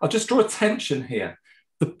 I'll just draw attention here.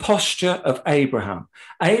 The posture of Abraham.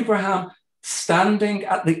 Abraham standing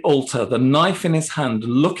at the altar, the knife in his hand,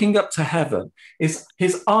 looking up to heaven, is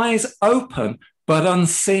his eyes open but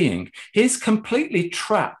unseeing. He's completely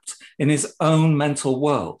trapped in his own mental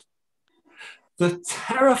world. The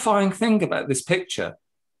terrifying thing about this picture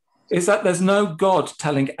is that there's no God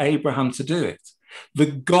telling Abraham to do it. The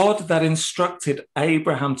God that instructed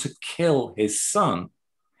Abraham to kill his son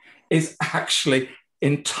is actually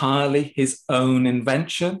entirely his own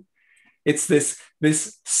invention. It's this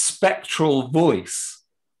spectral voice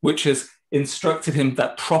which has instructed him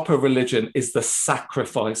that proper religion is the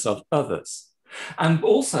sacrifice of others. And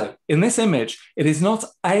also, in this image, it is not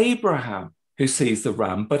Abraham who sees the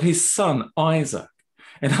ram, but his son, Isaac.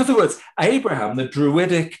 In other words, Abraham, the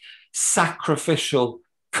druidic, sacrificial,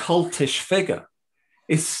 cultish figure,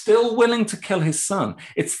 is still willing to kill his son.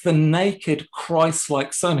 It's the naked,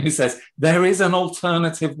 Christ-like son who says, there is an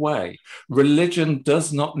alternative way. Religion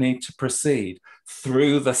does not need to proceed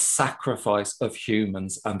through the sacrifice of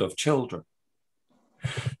humans and of children.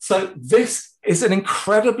 So this is an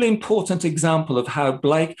incredibly important example of how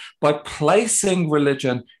Blake, by placing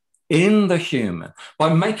religion in the human,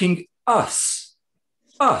 by making us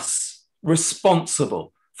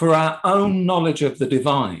responsible for our own knowledge of the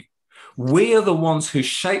divine, we are the ones who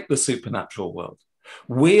shape the supernatural world.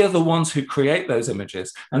 We are the ones who create those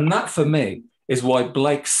images. And that, for me, is why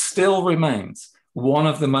Blake still remains one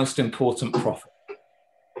of the most important prophets.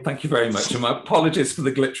 Thank you very much. And my apologies for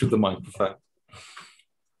the glitch with the microphone.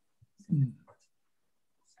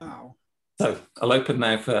 Wow. So I'll open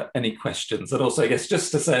now for any questions. And also, I guess,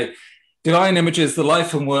 just to say, Divine Images, The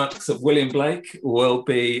Life and Works of William Blake will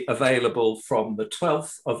be available from the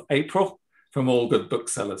 12th of April from all good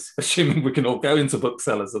booksellers, assuming we can all go into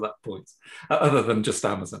booksellers at that point, other than just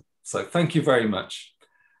Amazon. So thank you very much.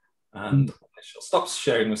 And I shall stop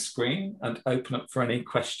sharing the screen and open up for any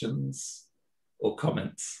questions or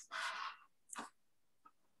comments.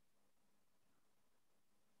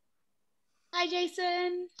 Hi,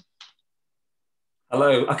 Jason.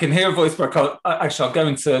 Hello, I can hear a voice, but I can't. Actually, I'll go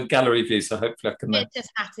into gallery view, so hopefully I can. It's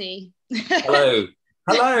just Hattie. Hello.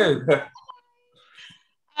 Hello.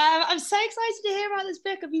 I'm so excited to hear about this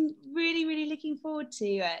book. I've been really looking forward to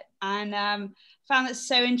it, and found that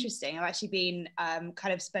so interesting. I've actually been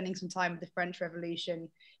kind of spending some time with the French Revolution,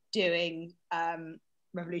 doing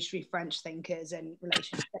revolutionary French thinkers in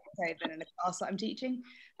relation to Beethoven in a class that I'm teaching,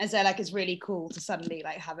 and so it's really cool to suddenly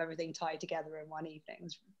have everything tied together in one evening.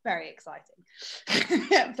 It's very exciting.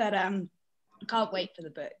 But I can't wait for the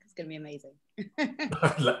book. It's going to be amazing.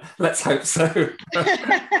 Let's hope so.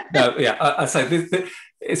 No, yeah, I say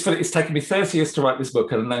it's funny. It's taken me 30 years to write this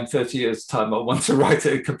book, and in 30 years' time, I want to write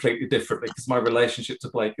it completely differently because my relationship to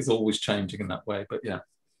Blake is always changing in that way. But yeah,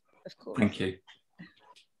 of course. Thank you.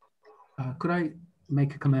 Could I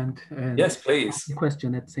make a comment? Yes, please. A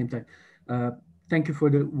question at the same time. Thank you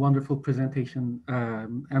for the wonderful presentation.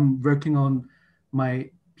 I'm working on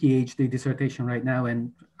my PhD dissertation right now,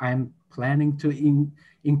 and I'm planning to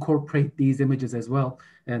incorporate these images as well.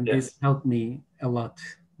 And yes. This helped me a lot.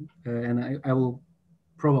 And I will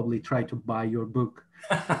probably try to buy your book.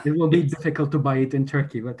 It will be difficult to buy it in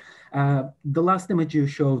Turkey, but the last image you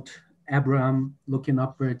showed, Abraham looking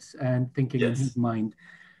upwards and thinking in his mind,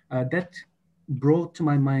 that brought to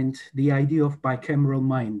my mind the idea of bicameral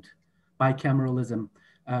mind, bicameralism.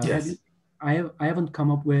 I haven't come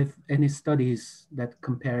up with any studies that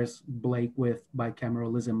compares Blake with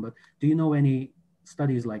bicameralism, but do you know any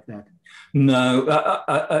studies like that? No,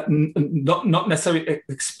 not necessarily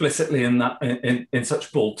explicitly in that in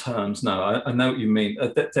such broad terms. No, I know what you mean.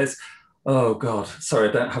 There's, oh God, sorry,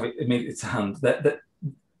 I don't have it immediately to hand.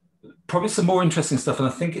 Probably some more interesting stuff, and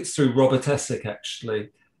I think it's through Robert Essick actually.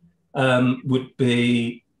 Would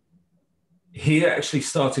be, he actually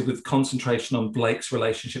started with concentration on Blake's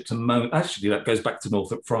relationship to actually that goes back to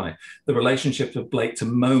Northrop Frye, the relationship of Blake to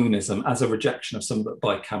monism as a rejection of some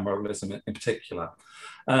bicameralism in particular.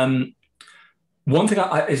 One thing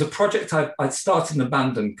is a project I'd started and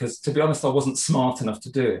abandoned because, to be honest, I wasn't smart enough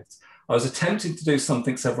to do it. I was attempting to do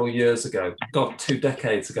something several years ago, God, 2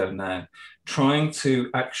 decades ago now, trying to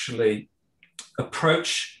actually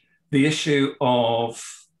approach the issue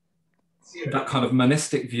of that kind of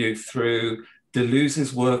monistic view through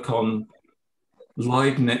Deleuze's work on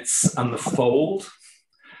Leibniz and the fold,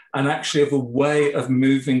 and actually of a way of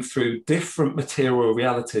moving through different material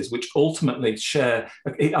realities, which ultimately share,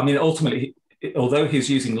 I mean, ultimately, although he's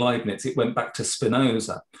using Leibniz, it went back to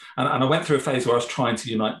Spinoza. And I went through a phase where I was trying to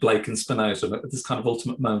unite Blake and Spinoza, this kind of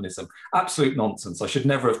ultimate monism. Absolute nonsense. I should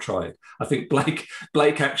never have tried. I think Blake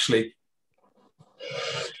actually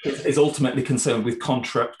is ultimately concerned with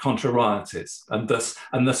contrarieties, and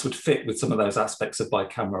thus would fit with some of those aspects of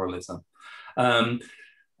bicameralism.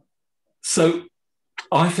 So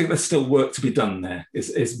I think there's still work to be done there,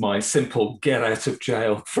 is my simple get out of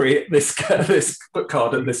jail free this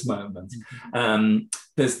card at this moment.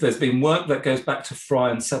 There's been work that goes back to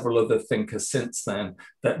Frye and several other thinkers since then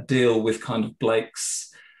that deal with kind of Blake's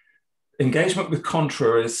engagement with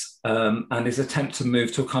contraries and his attempt to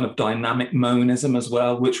move to a kind of dynamic monism as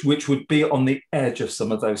well, which would be on the edge of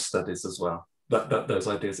some of those studies as well, those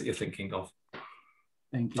ideas that you're thinking of.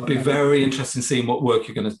 Thank you. I'd be very interested in seeing what work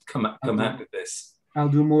you're going to come out with this. I'll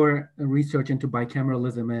do more research into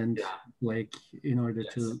bicameralism and Blake in order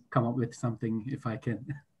to come up with something if I can.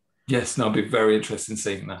 Yes, no, I'd be very interested in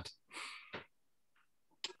seeing that.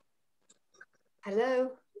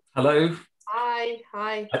 Hello. Hello.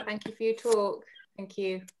 Hi. Thank you for your talk. Thank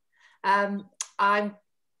you. I'm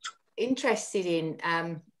interested in,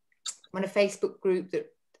 I'm on a Facebook group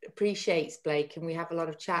that appreciates Blake, and we have a lot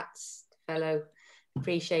of chats, fellow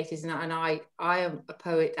appreciators, and I am a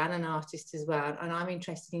poet and an artist as well, and I'm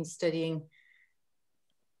interested in studying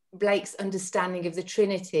Blake's understanding of the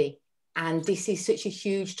Trinity, and this is such a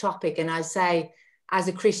huge topic, and I say, as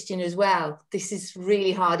a Christian as well, this is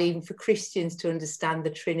really hard even for Christians to understand the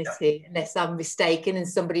Trinity, unless I'm mistaken and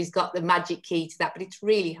somebody's got the magic key to that, but it's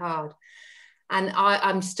really hard. And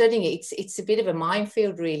I'm studying it. It's a bit of a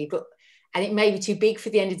minefield really, and it may be too big for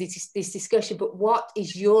the end of this discussion, but what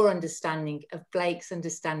is your understanding of Blake's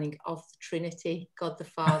understanding of the Trinity, God the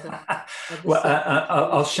Father? Well,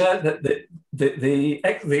 I'll share that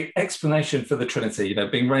the explanation for the Trinity,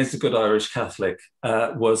 being raised a good Irish Catholic,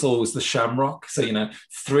 was always the shamrock. So,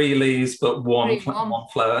 3 leaves, but one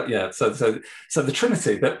flower. Yeah. So the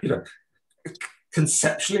Trinity, that,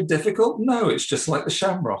 conceptually difficult? No, it's just like the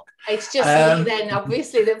shamrock. It's just you then,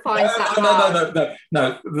 obviously, that finds that hard.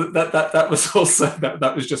 No. That was also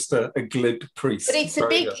that was just a glib priest. But it's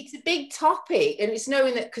a big topic, and it's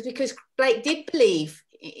knowing that because Blake did believe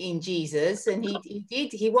in Jesus, and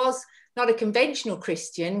he was not a conventional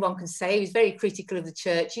Christian. One can say he was very critical of the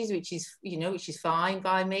churches, which is fine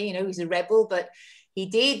by me. He's a rebel, but he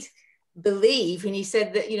did believe, and he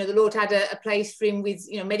said that the Lord had a place for him with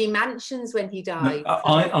many mansions when he died.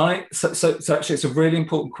 So actually it's a really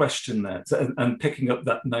important question there, and picking up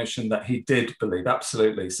that notion that he did believe,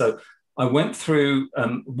 absolutely. So I went through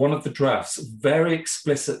one of the drafts very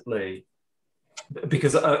explicitly,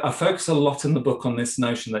 because I focus a lot in the book on this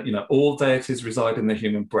notion that all deities reside in the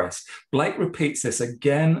human breast. Blake repeats this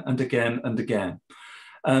again and again and again.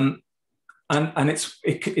 And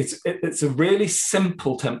it's a really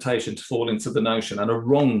simple temptation to fall into the notion, and a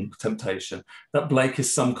wrong temptation, that Blake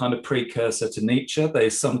is some kind of precursor to Nietzsche.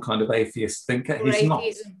 There's some kind of atheist thinker. He's not.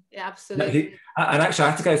 Yeah, absolutely. And actually, I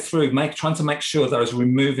had to go through trying to make sure that I was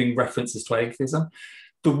removing references to atheism.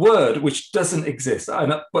 The word, which doesn't exist,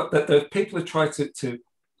 but the people who try to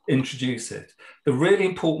introduce it, the really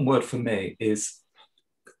important word for me is,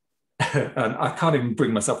 and I can't even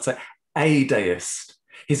bring myself to say, a deist.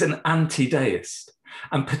 He's an anti-deist,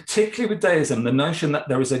 and particularly with deism, the notion that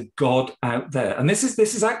there is a God out there. And this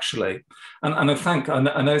is actually, and I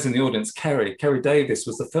know he's in the audience, Kerry Davis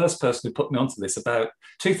was the first person who put me onto this about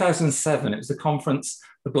 2007. It was the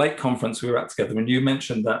Blake conference we were at together, and you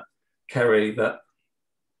mentioned that, Kerry, that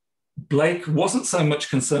Blake wasn't so much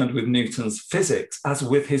concerned with Newton's physics as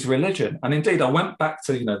with his religion. And indeed, I went back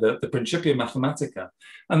to, the Principia Mathematica,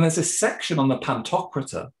 and there's a section on the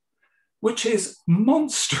Pantocrator, which is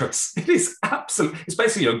monstrous. It is absolute. It's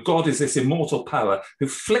basically, God is this immortal power who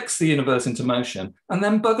flicks the universe into motion and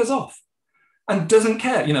then buggers off and doesn't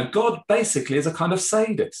care. God basically is a kind of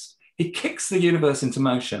sadist. He kicks the universe into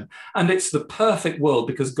motion, and it's the perfect world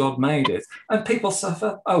because God made it. And people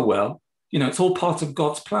suffer. Oh, well, it's all part of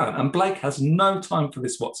God's plan. And Blake has no time for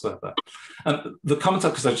this whatsoever. And the comment,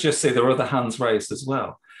 because I just see there are other hands raised as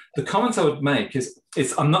well. The comment I would make is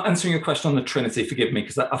I'm not answering your question on the Trinity, forgive me,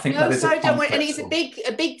 because I think that is don't worry. And it's a big,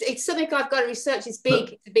 it's something I've got to research. It's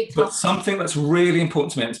big, it's a big topic. But something that's really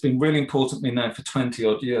important to me, and it's been really important to me now for 20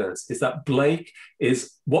 odd years, is that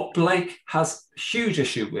what Blake has huge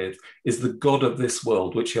issue with is the God of this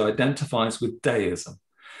world, which he identifies with deism.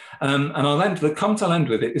 And the comment I'll end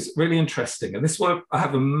with it is really interesting. And this is why I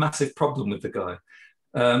have a massive problem with the guy.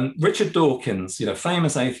 Richard Dawkins,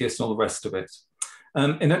 famous atheist and all the rest of it,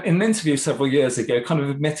 in an interview several years ago, kind of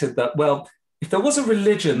admitted that, well, if there was a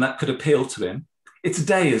religion that could appeal to him, it's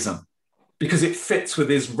deism, because it fits with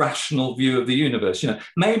his rational view of the universe.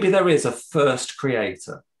 Maybe there is a first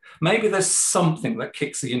creator. Maybe there's something that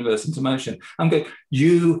kicks the universe into motion. I'm going,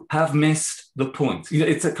 you have missed the point.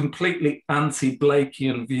 It's a completely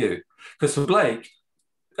anti-Blakean view. Because for Blake,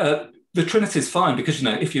 the Trinity is fine, because,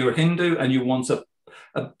 if you're a Hindu and you want a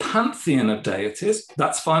pantheon of deities,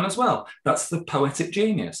 that's fine as well. That's the poetic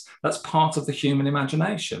genius. That's part of the human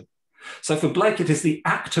imagination. So for Blake, it is the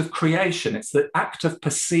act of creation. It's the act of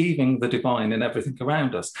perceiving the divine in everything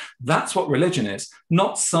around us. That's what religion is,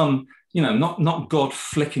 not some, not God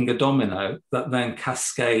flicking a domino that then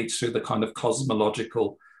cascades through the kind of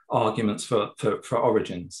cosmological arguments for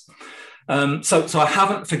origins. So I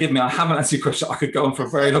haven't, forgive me, I haven't answered your question. I could go on for a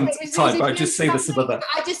very long time, but I just see this other.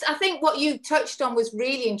 I think what you touched on was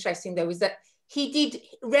really interesting, though, is that he did,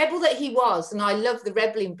 rebel that he was, and I love the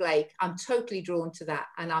rebel in Blake. I'm totally drawn to that,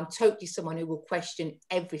 and I'm totally someone who will question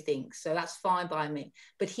everything. So that's fine by me.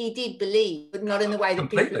 But he did believe, but not in the way that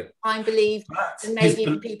people at the time believed, and maybe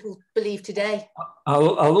even people believe today.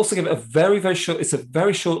 I'll also give it a very, very short, it's a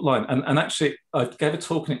very short line. And actually, I gave a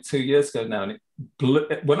talk on it 2 years ago now, and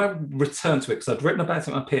when I returned to it, because I'd written about it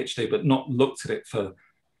in my PhD, but not looked at it for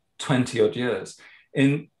 20 odd years.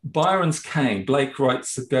 In Byron's Cain, Blake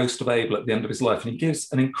writes The Ghost of Abel at the end of his life, and he gives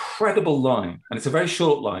an incredible line, and it's a very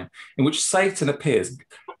short line, in which Satan appears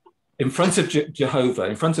in front of Jehovah,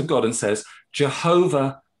 in front of God, and says,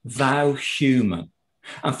 Jehovah, thou human.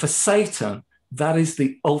 And for Satan, that is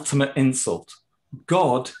the ultimate insult.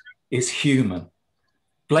 God is human.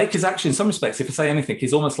 Blake is actually, in some respects, if I say anything,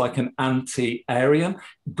 he's almost like an anti-Aryan.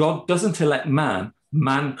 God doesn't elect man,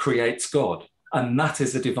 man creates God, and that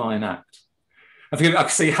is a divine act. I can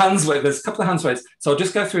see hands raised. There's a couple of hands raised. So I'll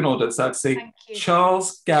just go through in order. So I'd see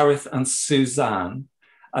Charles, Gareth, and Suzanne,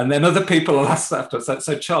 and then other people will ask after.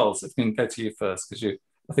 So Charles, if we can go to you first, because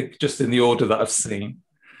I think just in the order that I've seen.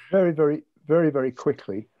 Very, very, very, very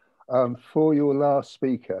quickly. For your last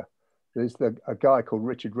speaker, there's a guy called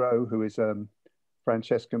Richard Rowe, who is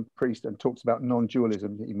Franciscan priest and talks about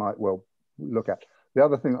non-dualism that you might well look at. The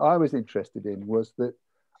other thing I was interested in was that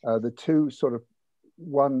the two sort of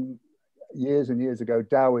one years and years ago,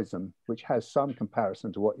 Taoism, which has some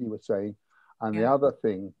comparison to what you were saying. And the other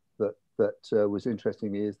thing that was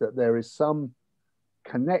interesting is that there is some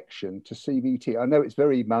connection to CVT. I know it's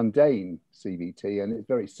very mundane, CVT, and it's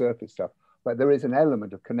very surface stuff, but there is an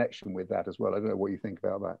element of connection with that as well. I don't know what you think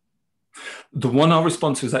about that. The one I'll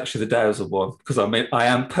respond to is actually the Taoism one, because I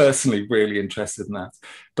am personally really interested in that.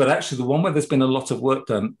 But actually the one where there's been a lot of work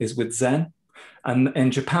done is with Zen. And in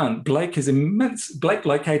Japan, Blake is immense. Blake,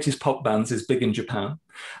 like 80s pop bands, is big in Japan.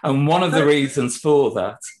 And one of the reasons for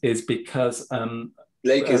that is because...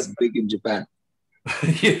 Blake is big in Japan.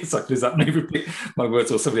 Yeah, exactly. Does that maybe repeat my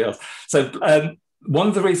words or somebody else? So one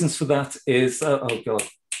of the reasons for that is...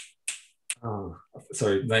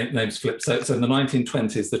 sorry, names flipped. So in the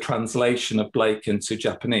 1920s, the translation of Blake into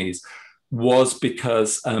Japanese was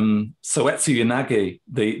because Soetsu Yanagi,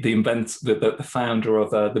 the founder of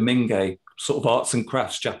the Mingei sort of arts and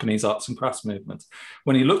crafts, Japanese arts and crafts movement,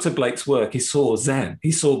 when he looked at Blake's work, he saw Zen,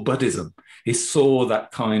 he saw Buddhism, he saw that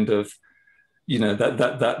kind of,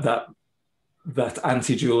 that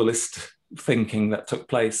anti-dualist thinking that took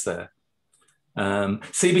place there.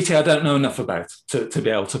 CBT, I don't know enough about to be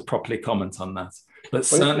able to properly comment on that, but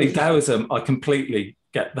certainly Taoism, I completely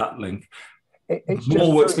get that link.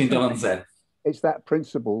 More work's been done on Zen. It's that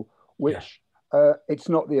principle which it's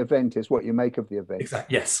not the event, it's what you make of the event.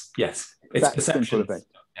 Exactly. Yes. It's perception. Event.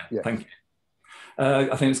 Yeah. Thank you.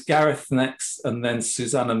 I think it's Gareth next, and then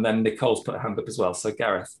Suzanne, and then Nicole's put a hand up as well. So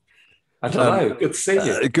Gareth. And hello, good to see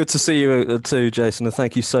you. Good to see you too, Jason, and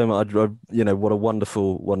thank you so much. You know, what a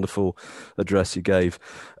wonderful address you gave.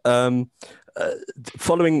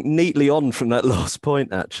 Following neatly on from that last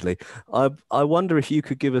point, actually, I wonder if you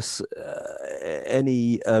could give us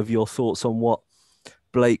any of your thoughts on what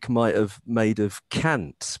Blake might have made of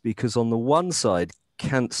Kant, because on the one side,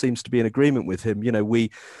 Kant seems to be in agreement with him. You know,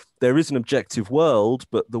 there is an objective world,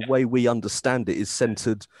 but the way we understand it is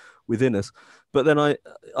centered within us. But then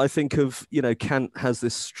I think of, you know, Kant has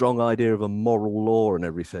this strong idea of a moral law and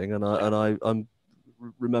everything, and I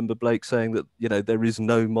remember Blake saying that, you know, there is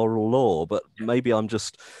no moral law, but maybe I'm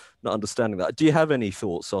just not understanding that. Do you have any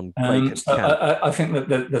thoughts on Blake and Kant? I think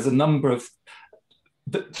that there's a number of.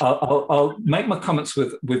 I'll make my comments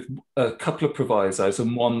with a couple of provisos,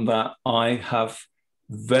 and one that I have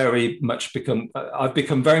I've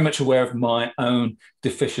become very much aware of my own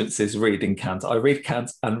deficiencies reading Kant. I read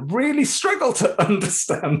Kant and really struggle to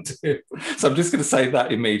understand him. So I'm just going to say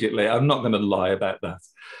that immediately. I'm not going to lie about that.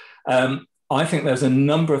 I think there's a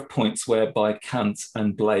number of points whereby Kant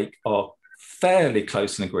and Blake are fairly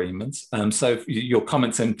close in agreement. So your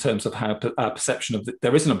comments in terms of how our perception of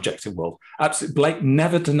there is an objective world. Absolutely, Blake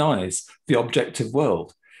never denies the objective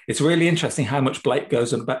world. It's really interesting how much Blake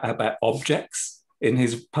goes on about objects in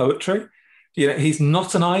his poetry. You know, he's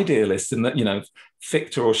not an idealist in that, you know,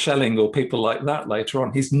 Fichte or Schelling or people like that later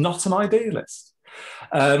on. He's not an idealist.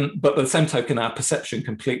 But by the same token, our perception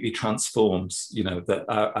completely transforms, you know,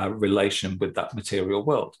 our relation with that material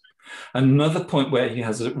world. Another point where he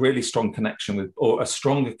has a really strong connection with, or a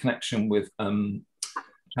stronger connection with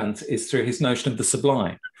Kant, is through his notion of the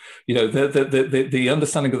sublime. You know, the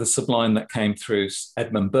understanding of the sublime that came through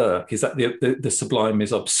Edmund Burke is that the sublime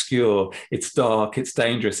is obscure, it's dark, it's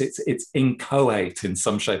dangerous, it's inchoate in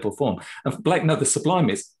some shape or form. And for Blake, no, the sublime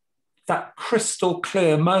is that crystal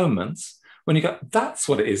clear moment when you go, that's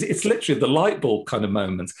what it is. It's literally the light bulb kind of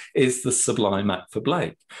moment is the sublime act for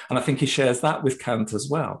Blake. And I think he shares that with Kant as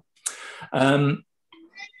well.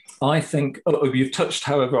 I think you've touched,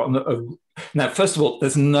 however, on now, first of all,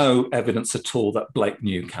 there's no evidence at all that Blake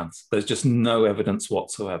knew Kant. There's just no evidence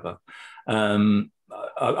whatsoever.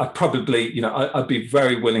 I probably, you know, I'd be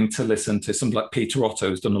very willing to listen to somebody like Peter Otto,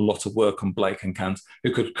 who's done a lot of work on Blake and Kant,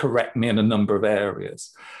 who could correct me in a number of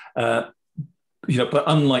areas. You know, but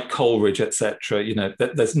unlike Coleridge, etc., you know,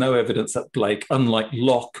 there's no evidence that Blake, unlike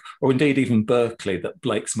Locke, or indeed even Berkeley, that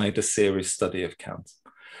Blake's made a serious study of Kant.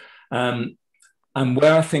 And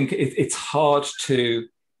where I think it's hard to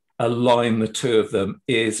align the two of them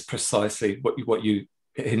is precisely what you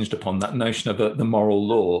hinged upon, that notion of the moral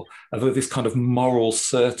law, of this kind of moral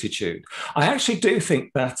certitude. I actually do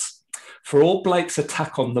think that for all Blake's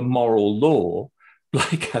attack on the moral law,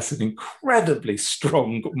 Blake has an incredibly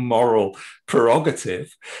strong moral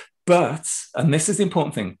prerogative. But, and this is the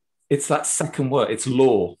important thing, it's that second word, it's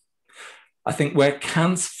law. I think where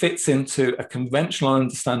Kant fits into a conventional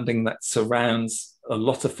understanding that surrounds a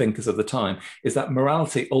lot of thinkers of the time is that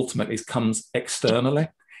morality ultimately comes externally.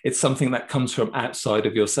 It's something that comes from outside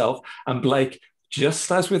of yourself. And Blake,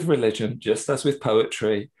 just as with religion, just as with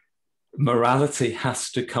poetry, morality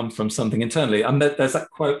has to come from something internally. And there's that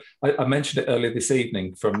quote, I mentioned it earlier this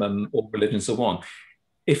evening from All Religions Are One.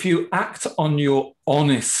 If you act on your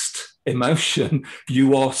honest emotion,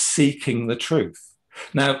 you are seeking the truth.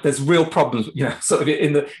 Now, there's real problems, you know, sort of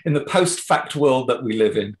in the post-fact world that we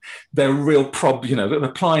live in. There are real problems, you know,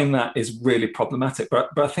 applying that is really problematic. But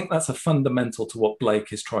I think that's a fundamental to what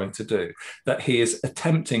Blake is trying to do, that he is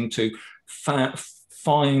attempting to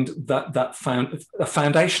find a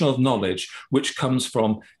foundation of knowledge which comes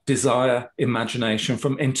from desire, imagination,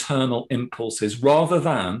 from internal impulses, rather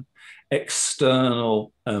than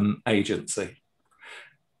external agency.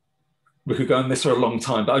 We could go on this for a long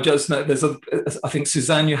time, but I just know I think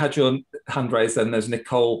Suzanne, you had your hand raised, then there's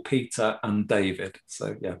Nicole, Peter, and David.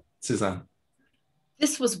 So yeah, Suzanne.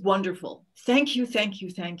 This was wonderful. Thank you, thank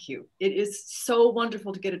you, thank you. It is so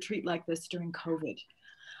wonderful to get a treat like this during COVID.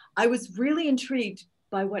 I was really intrigued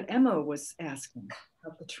by what Emma was asking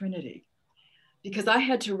about the Trinity, because I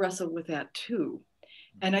had to wrestle with that too.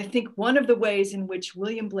 And I think one of the ways in which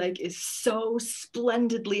William Blake is so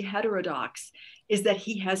splendidly heterodox is that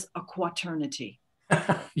he has a quaternity.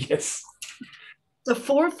 Yes. The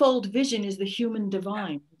fourfold vision is the human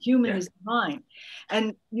divine. Human is divine.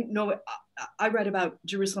 And, you know, I read about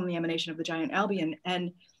Jerusalem, the emanation of the giant Albion.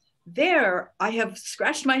 And there I have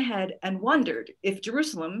scratched my head and wondered if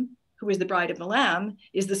Jerusalem, who is the bride of the Lamb,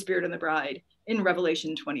 is the Spirit and the bride in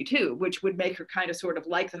Revelation 22, which would make her kind of sort of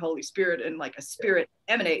like the Holy Spirit, and like a spirit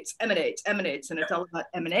emanates, and it's all about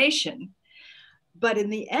emanation. But in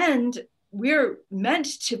the end, we're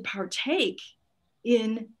meant to partake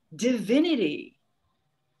in divinity.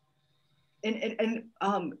 And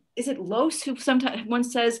is it Los who sometimes one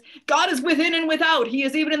says, God is within and without. He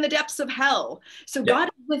is even in the depths of hell. So God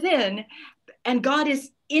is within, and God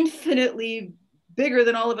is infinitely bigger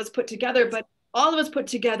than all of us put together. But all of us put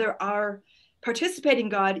together are participating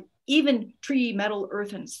God, even tree, metal,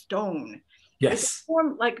 earth, and stone. Yes. It's a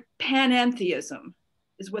form like panentheism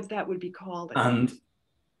is what that would be called. And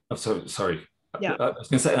I'm sorry. Yeah. I was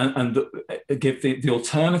going to say, and give the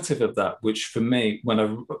alternative of that, which for me,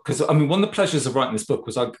 because I mean, one of the pleasures of writing this book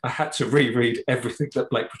was I had to reread everything that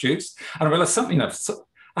Blake produced, and I realized something, I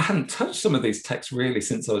hadn't touched some of these texts really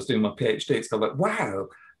since I was doing my PhD. It's kind of like, wow,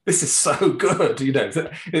 this is so good,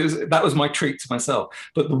 that was my treat to myself.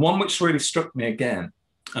 But the one which really struck me again,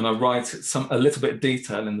 and I write a little bit of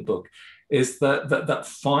detail in the book, is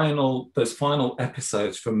those final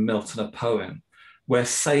episodes from Milton, a poem, where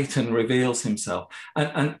Satan reveals himself,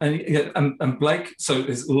 and Blake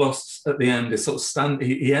is lost at the end. Is sort of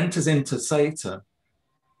he enters into Satan,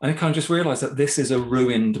 and he kind of just realized that this is a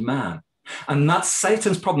ruined man, and that's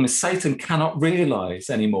Satan's problem. Is Satan cannot realize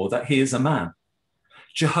anymore that he is a man.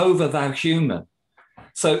 Jehovah, thou human.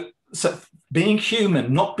 So being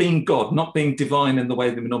human, not being God, not being divine in the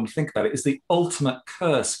way that we normally think about it, is the ultimate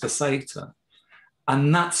curse for Satan,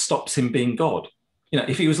 and that stops him being God.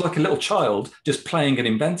 If he was like a little child just playing and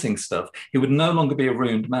inventing stuff, he would no longer be a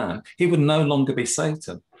ruined man. He would no longer be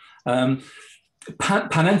Satan. I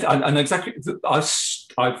know exactly.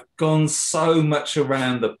 I've gone so much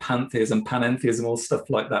around the panentheism, all stuff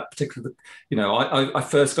like that. Particularly, I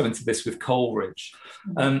first got into this with Coleridge.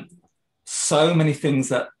 So many things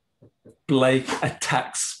that Blake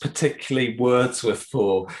attacks, particularly Wordsworth,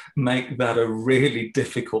 for make that a really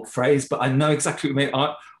difficult phrase. But I know exactly what you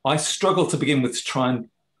mean. I struggle to begin with to try and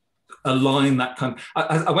align that kind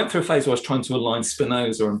of, I went through a phase where I was trying to align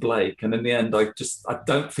Spinoza and Blake, and in the end, I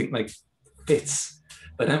don't think they fit.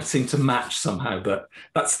 They don't seem to match somehow, but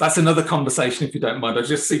that's another conversation if you don't mind. I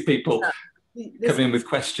just see people coming in with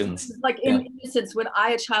questions. Like in innocence, when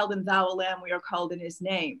I, a child, and thou, a lamb, we are called in his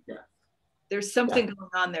name. Yeah. There's something going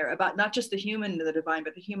on there about not just the human and the divine,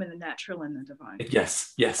 but the human, the natural, and the divine.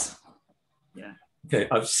 Yes. Yeah. Okay,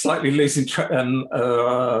 I'm slightly losing track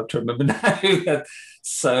to remember now.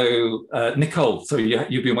 So, Nicole,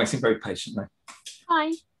 you've been waiting very patiently.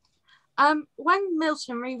 Hi. When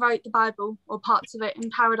Milton rewrote the Bible, or parts of it,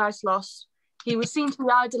 in Paradise Lost, he was seen to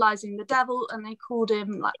be idolising the devil, and they called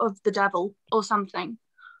him like of the devil or something.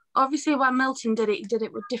 Obviously, when Milton did it, he did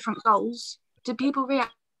it with different goals. Did people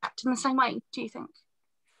react in the same way, do you think?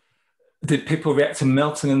 Did people react to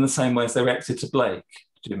Milton in the same way as they reacted to Blake,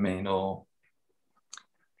 do you mean, or?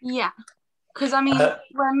 Yeah, because I mean,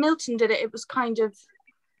 when Milton did it, it was kind of,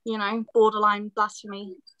 borderline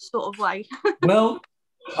blasphemy sort of way. Well,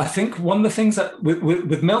 I think one of the things that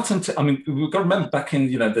with Milton, we've got to remember back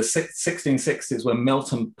in, the 1660s when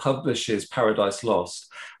Milton publishes Paradise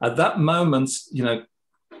Lost, at that moment,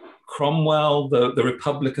 Cromwell, the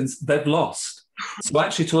Republicans, they've lost. So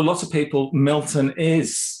actually, to a lot of people, Milton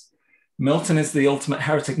is the ultimate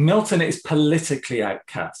heretic. Milton is politically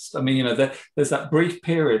outcast. I mean, there's that brief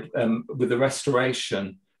period with the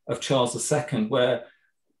restoration of Charles II where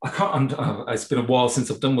it's been a while since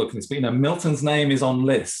I've done work on this, but Milton's name is on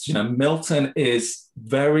lists. Milton is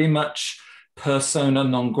very much persona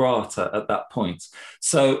non grata at that point.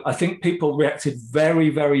 So I think people reacted very,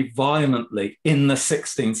 very violently in the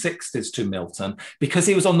 1660s to Milton because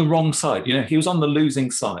he was on the wrong side. He was on the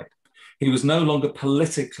losing side. He was no longer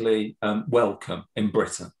politically welcome in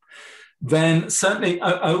Britain. Then certainly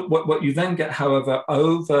what you then get, however,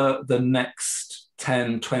 over the next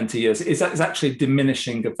 10, 20 years is actually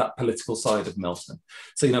diminishing of that political side of Milton.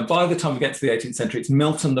 So, by the time we get to the 18th century, it's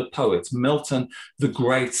Milton the poet, Milton the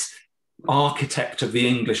great architect of the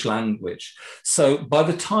English language. So by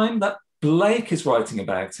the time that Blake is writing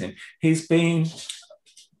about him, he's been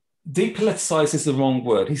depoliticized is the wrong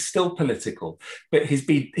word. He's still political, but he's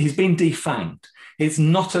been defanged. He's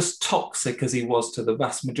not as toxic as he was to the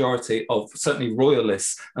vast majority of certainly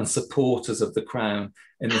royalists and supporters of the crown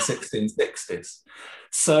in the 1660s.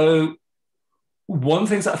 So one of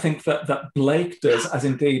the things that I think that Blake does, as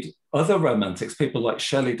indeed other romantics, people like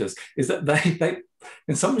Shelley does, is that they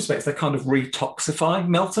in some respects, they kind of retoxify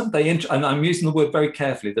Milton. And I'm using the word very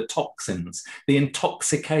carefully, the toxins, the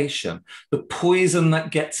intoxication, the poison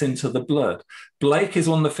that gets into the blood. Blake is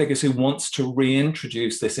one of the figures who wants to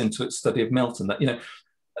reintroduce this into its study of Milton. That,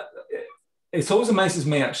 it always amazes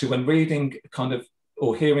me actually when reading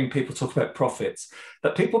or hearing people talk about prophets,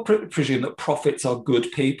 that people presume that prophets are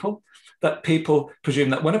good people. that people presume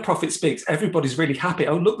that when a prophet speaks, everybody's really happy.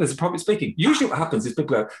 Oh, look, there's a prophet speaking. Usually what happens is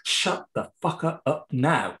people go, shut the fucker up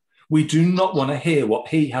now. We do not want to hear what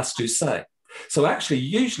he has to say. So actually,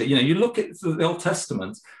 usually, you look at the Old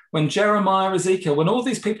Testament, when Jeremiah, Ezekiel, when all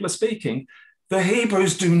these people are speaking, the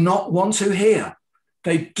Hebrews do not want to hear.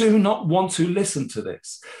 They do not want to listen to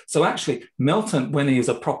this. So actually, Milton, when he is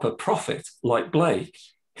a proper prophet like Blake,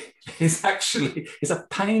 is a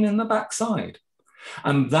pain in the backside.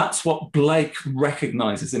 And that's what Blake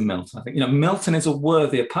recognizes in Milton. I think, Milton is a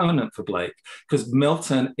worthy opponent for Blake because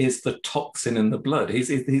Milton is the toxin in the blood. He's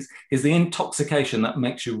the intoxication that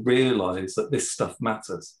makes you realize that this stuff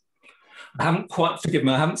matters. I haven't quite, forgive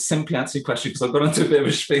me, I haven't simply answered your question because I've got into a bit of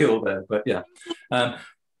a spiel there, but yeah.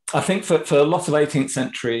 I think for a lot of 18th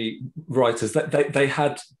century writers, they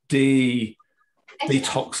had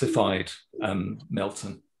detoxified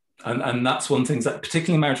Milton. And that's one thing that,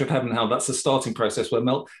 particularly in Marriage of Heaven and Hell, that's the starting process where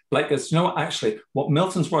Blake goes, actually, what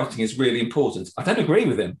Milton's writing is really important. I don't agree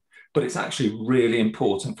with him, but it's actually really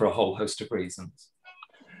important for a whole host of reasons.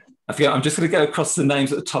 I'm just going to go across the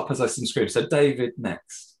names at the top as I see screen. So David,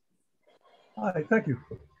 next. Hi, thank you.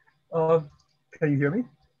 Can you hear me?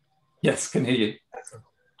 Yes, can hear you. Excellent.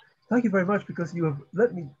 Thank you very much, because you have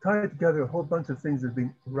let me tie together a whole bunch of things that have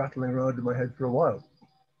been rattling around in my head for a while.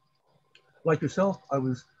 Like yourself, I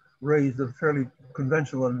was raised a fairly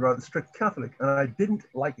conventional and rather strict Catholic, and I didn't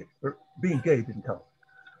like it. Or being gay didn't help.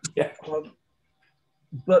 Yeah.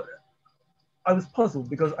 But I was puzzled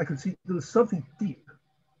because I could see there was something deep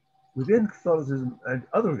within Catholicism and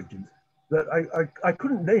other religions that I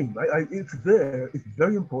couldn't name. It's there. It's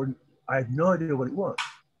very important. I had no idea what it was.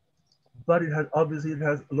 But it has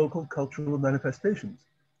local cultural manifestations.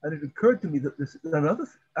 And it occurred to me that another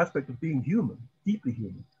aspect of being human, deeply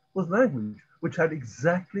human, was language, which had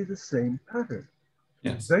exactly the same pattern.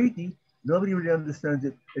 Yes. It's very deep. Nobody really understands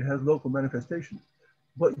it. It has local manifestations.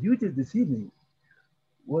 What you did this evening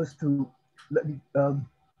was to let me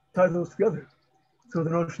tie those together. So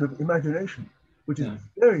the notion of imagination, which is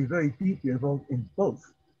very, very deeply involved in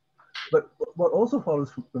both. But what also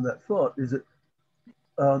follows from that thought is that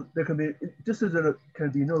there can be, just as there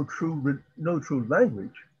can be no true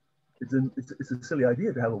language, it's a silly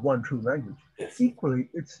idea to have a one true language. Yes. Equally,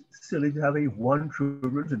 it's silly to have a one true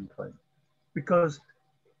religion claim, because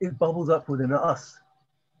it bubbles up within us,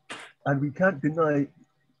 and we can't deny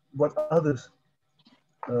what others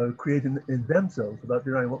create in themselves without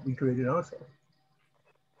denying what we create in ourselves.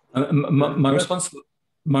 My response,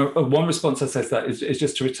 one response I say to that is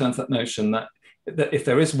just to return to that notion that if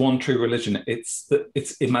there is one true religion, it's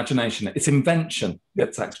imagination, it's invention.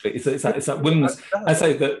 It's actually it's that willingness. I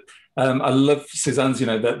say that I love Suzanne's,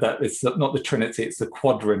 that it's not the Trinity, it's the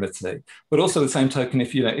quadrinity. But also the same token,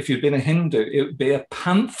 if you'd been a Hindu, it would be a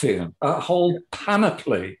pantheon, a whole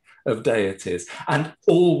panoply of deities, and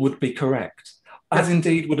all would be correct. As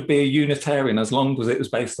indeed would it be a Unitarian, as long as it was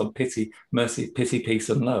based on pity, mercy, peace,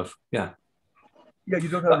 and love. Yeah. Yeah, you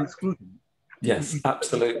don't have an exclusion. Yes,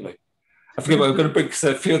 absolutely. I forget what I'm going to bring, because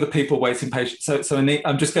a few other people waiting patiently. So Anise,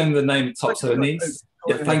 I'm just going to the name at the top. So Anise,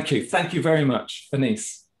 yeah, thank you. Thank you very much,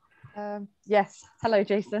 Anise. Yes, hello,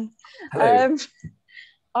 Jason. Hello.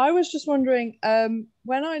 I was just wondering,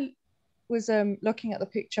 when I was looking at the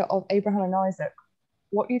picture of Abraham and Isaac,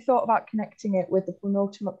 what you thought about connecting it with the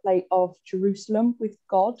penultimate plate of Jerusalem with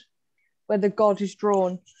God, where the God is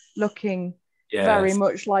drawn looking very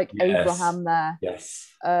much like Abraham there.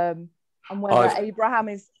 Yes. And whether Abraham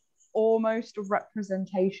is almost a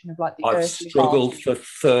representation of like the earthly I've struggled God.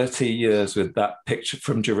 for 30 years with that picture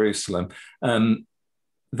from Jerusalem.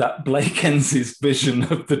 That Blake Enns' vision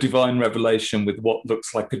of the divine revelation with what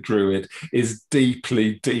looks like a druid is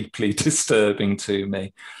deeply, deeply disturbing to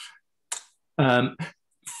me. I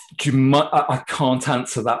can't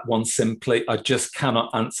answer that one simply. I just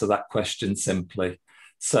cannot answer that question simply.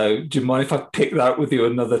 So do you mind if I pick that with you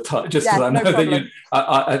another time? Just because I know that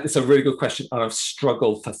it's a really good question, and I've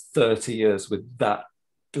struggled for 30 years with that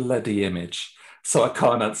bloody image. So I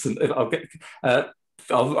can't answer.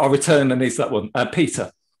 I'll return Anise that one. Peter.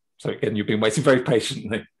 So again, you've been waiting very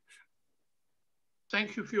patiently.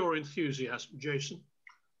 Thank you for your enthusiasm, Jason.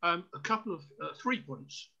 A couple of 3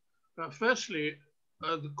 points. Firstly,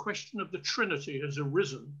 the question of the Trinity has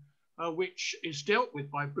arisen, which is dealt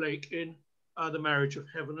with by Blake in The Marriage of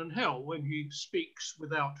Heaven and Hell, when he speaks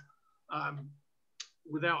without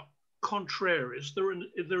contraries.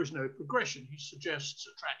 There is no progression. He suggests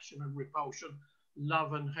attraction and repulsion,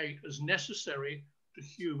 love and hate as necessary to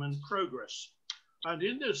human progress. And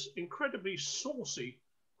in this incredibly saucy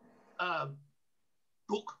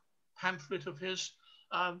pamphlet of his,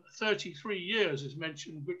 33 years is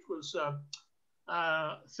mentioned, which was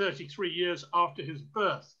 33 years after his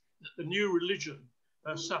birth that the new religion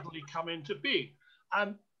suddenly come into being.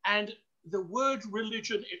 And the word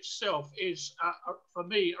religion itself is, for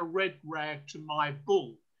me, a red rag to my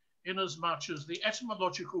bull, inasmuch as the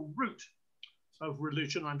etymological root of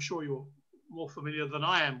religion, I'm sure you're more familiar than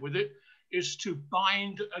I am with it, is to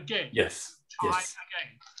bind again. Yes. Tie Yes.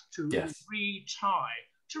 again. To Yes. retie.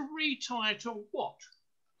 To retie to what?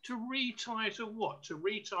 To retie to what? To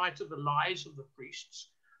retie to the lies of the priests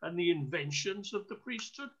and the inventions of the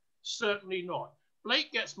priesthood? Certainly not.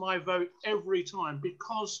 Blake gets my vote every time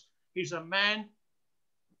because he's a man,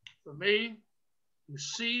 for me, who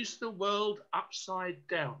sees the world upside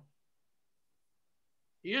down.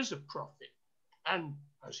 He is a prophet. And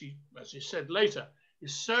as he said later,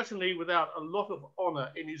 is certainly without a lot of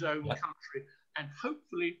honor in his own country. And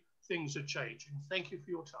hopefully things are changing. Thank you for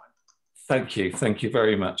your time. Thank you. Thank you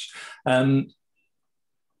very much.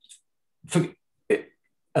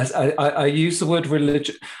 I use the word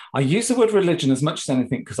religion. I use the word religion as much as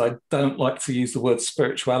anything because I don't like to use the word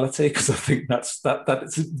spirituality, because I think that's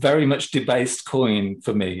very much debased coin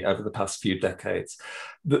for me over the past few decades.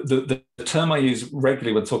 The term I use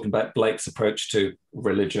regularly when talking about Blake's approach to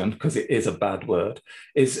religion, because it is a bad word,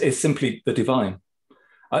 is simply the divine.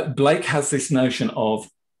 Blake has this notion of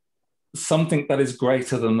something that is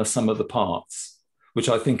greater than the sum of the parts, which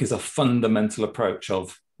I think is a fundamental approach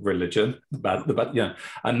of religion,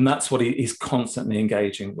 and that's what he's constantly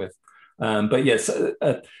engaging with. But yes,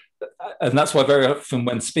 and that's why very often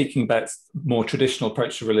when speaking about more traditional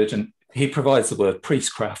approach to religion, he provides the word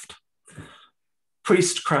priestcraft.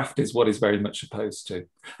 Priestcraft is what he's very much opposed to.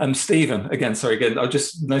 Stephen, again, I'm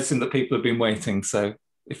just noticing that people have been waiting, so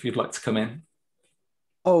if you'd like to come in.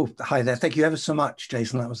 Oh, hi there. Thank you ever so much,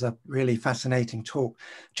 Jason. That was a really fascinating talk.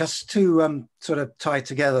 Just to sort of tie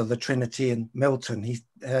together the Trinity and Milton,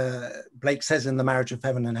 Blake says in The Marriage of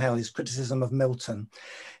Heaven and Hell, his criticism of Milton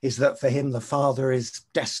is that for him, the Father is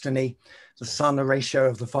destiny, the Son a ratio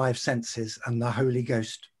of the five senses, and the Holy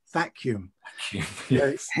Ghost vacuum.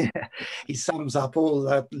 Yes. So, he sums up all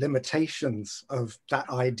the limitations of that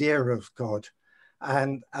idea of God.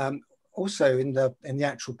 And also in the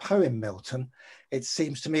actual poem Milton, it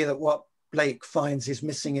seems to me that what Blake finds is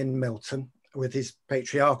missing in Milton with his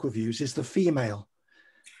patriarchal views is the female.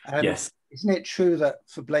 Yes. Isn't it true that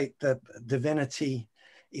for Blake, the divinity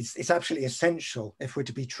is absolutely essential if we're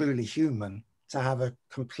to be truly human, to have a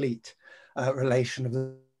complete relation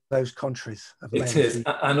of those contraries of It is.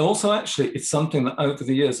 And also actually, it's something that over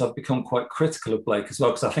the years I've become quite critical of Blake as well,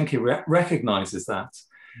 because I think he recognizes that,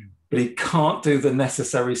 but he can't do the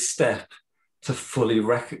necessary step to fully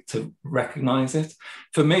recognize it.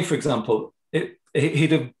 For me, for example,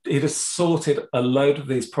 he'd have sorted a load of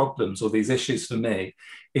these problems or these issues for me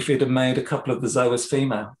if he'd have made a couple of the Zoas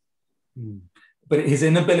female. But his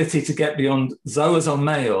inability to get beyond Zoas are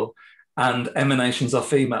male and emanations are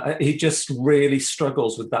female, he just really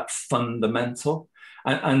struggles with that fundamental.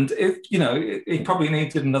 And he probably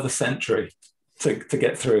needed another century to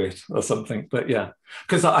get through it or something. But yeah,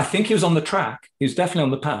 because I think he was on the track. He was definitely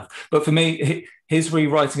on the path. But for me, his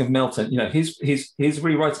rewriting of Milton, his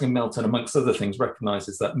rewriting of Milton, amongst other things,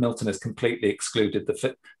 recognizes that Milton has completely excluded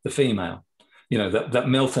the female. That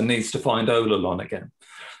Milton needs to find Ololon again.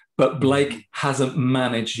 But Blake hasn't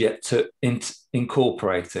managed yet to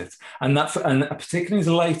incorporate it. And particularly in his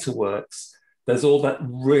later works, there's all that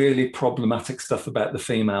really problematic stuff about the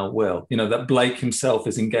female will, that Blake himself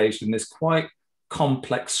is engaged in this quite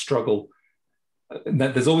complex struggle.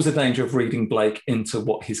 There's always a danger of reading Blake into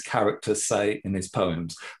what his characters say in his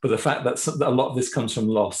poems. But the fact that a lot of this comes from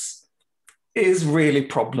loss is really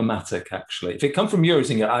problematic, actually. If it comes from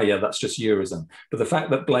Eurism, yeah, that's just Eurism. But the fact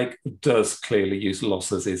that Blake does clearly use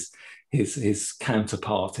loss as his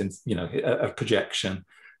counterpart in, a projection,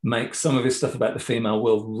 makes some of his stuff about the female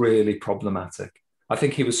will really problematic. I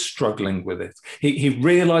think he was struggling with it. He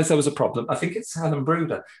realized there was a problem. I think it's Helen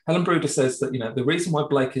Bruder. Helen Bruder says that, the reason why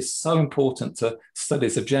Blake is so important to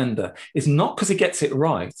studies of gender is not because he gets it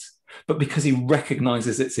right, but because he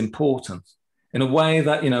recognizes its importance in a way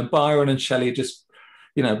that, Byron and Shelley just,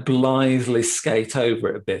 blithely skate over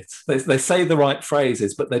it a bit. They say the right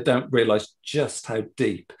phrases, but they don't realize just how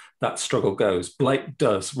deep that struggle goes. Blake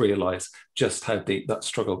does realize just how deep that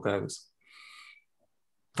struggle goes.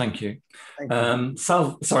 Thank you.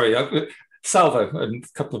 Salvo, and a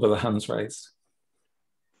couple of other hands raised.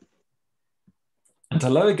 And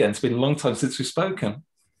hello again. It's been a long time since we've spoken.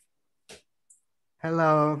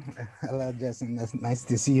 Hello, Jason. Nice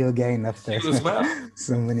to see you again after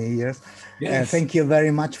so many years. Yes. Thank you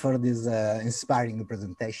very much for this inspiring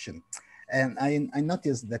presentation. And I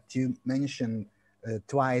noticed that you mentioned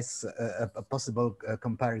twice a possible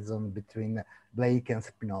comparison between Blake and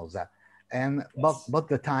Spinoza. And both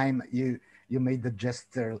the time you made the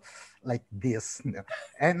gesture like this,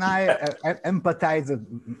 and I empathize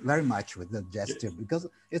very much with the gesture because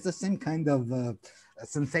it's the same kind of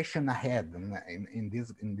sensation I had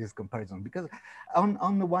in this comparison. Because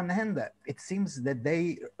on the one hand, it seems that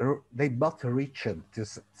they both reached to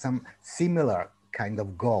some similar kind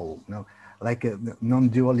of goal, like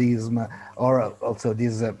non-dualism, or also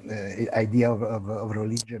this idea of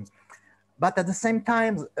religion. But at the same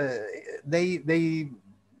time, they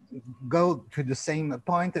go to the same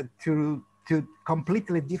point to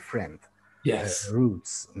completely different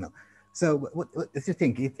routes. So what do you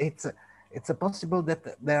think? It's a possible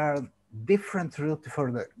that there are different routes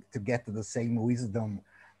to get to the same wisdom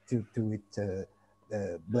to it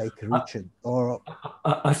Blake reached, or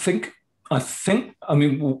I think. I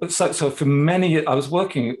mean, so for many years, I was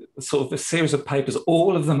working sort of a series of papers,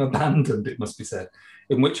 all of them abandoned, it must be said,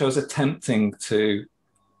 in which I was attempting to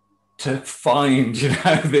find,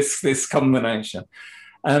 this combination.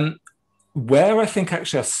 Where I think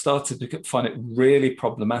actually I started to find it really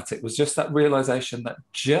problematic was just that realization that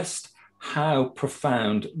just how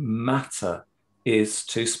profound matter is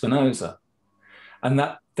to Spinoza, and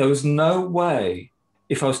that there was no way,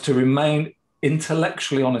 if I was to remain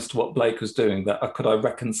intellectually honest to what Blake was doing, that could I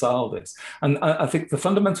reconcile this. And I think the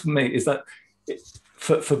fundamental for me is that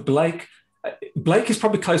for Blake is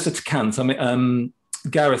probably closer to Kant. I mean,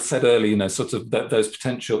 Gareth said earlier, sort of those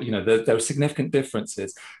potential, there are significant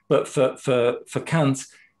differences, but for Kant,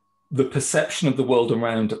 the perception of the world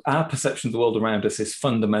around, our perception of the world around us is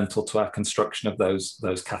fundamental to our construction of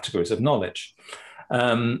those categories of knowledge.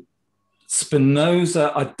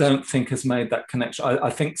 Spinoza, I don't think, has made that connection. I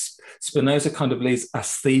think Spinoza kind of leaves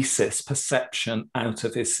aesthesis, perception, out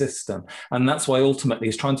of his system. And that's why ultimately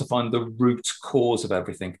he's trying to find the root cause of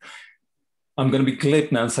everything. I'm going to be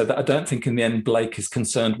glib now and say that I don't think in the end Blake is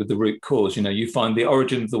concerned with the root cause. You find the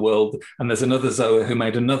origin of the world, and there's another Zoa who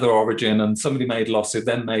made another origin, and somebody made Los, who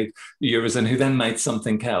then made Urizen, who then made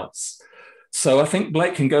something else. So I think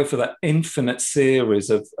Blake can go for that infinite series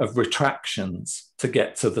of retractions to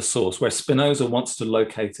get to the source, where Spinoza wants to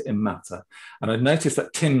locate it in matter. And I noticed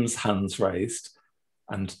that Tim's hand's raised.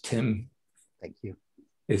 And Tim, thank you.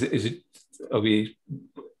 Are we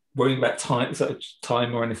worrying about time? Is that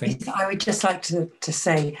time or anything? I would just like to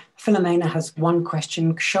say, Philomena has one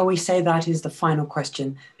question. Shall we say that is the final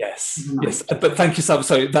question? Yes, yes. But thank you, Sam.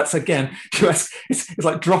 So that's again, it's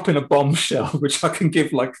like dropping a bombshell, which I can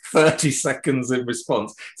give like 30 seconds in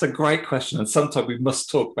response. It's a great question, and sometime we must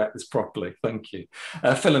talk about this properly. Thank you.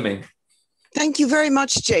 Philomena. Thank you very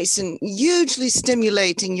much, Jason. Hugely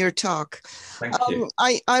stimulating, your talk. Thank you.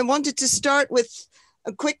 I wanted to start with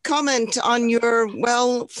a quick comment on your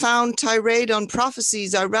well-found tirade on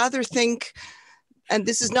prophecies. I rather think, and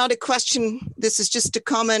this is not a question, this is just a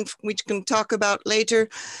comment we can talk about later,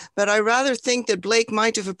 but I rather think that Blake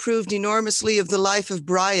might have approved enormously of the life of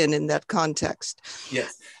Brian in that context.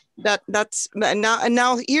 Yes. And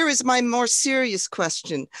now here is my more serious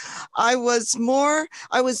question. I was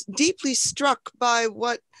deeply struck by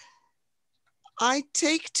what I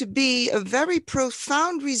take to be a very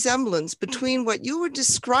profound resemblance between what you were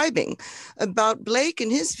describing about Blake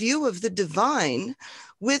and his view of the divine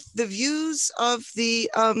with the views of the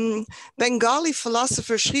Bengali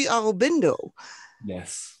philosopher Sri Aurobindo.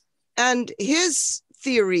 Yes. And his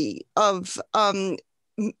theory of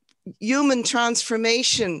human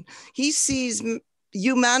transformation. He sees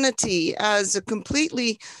humanity as a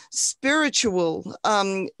completely spiritual,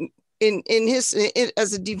 as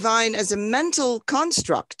a divine, as a mental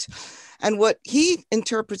construct. And what he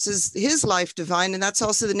interprets as his life divine, and that's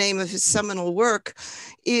also the name of his seminal work,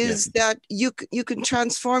 is that you can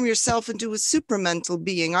transform yourself into a supramental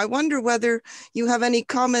being. I wonder whether you have any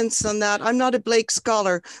comments on that. I'm not a Blake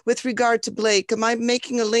scholar. With regard to Blake, am I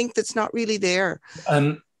making a link that's not really there?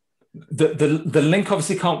 The link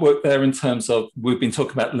obviously can't work there in terms of, we've been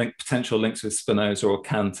talking about potential links with Spinoza or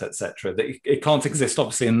Kant, etc. It can't exist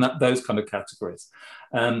obviously in those kind of categories.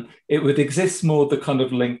 It would exist more the kind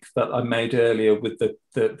of link that I made earlier with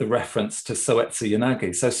the reference to Soetsu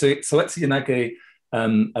Yanagi. So Soetsu Yanagi,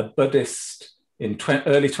 a Buddhist in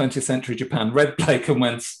early 20th century Japan, read Blake and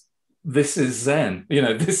went, this is Zen.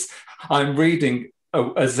 I'm reading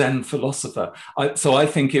a Zen philosopher. So I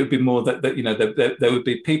think it would be more that there would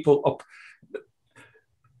be people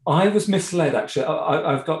I was misled, actually.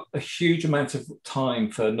 I've got a huge amount of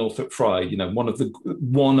time for Northrop Frye, you know, one of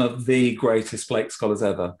the greatest Blake scholars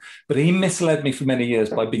ever. But he misled me for many years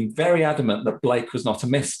by being very adamant that Blake was not a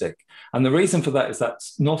mystic. And the reason for that is that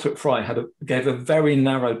Northrop Frye gave a very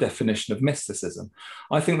narrow definition of mysticism.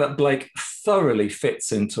 I think that Blake thoroughly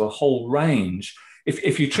fits into a whole range.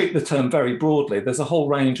 If you treat the term very broadly, there's a whole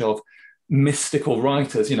range of mystical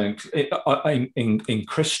writers, you know, in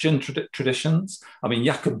Christian traditions. I mean,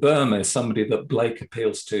 Jakob Böhme is somebody that Blake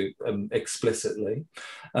appeals to explicitly.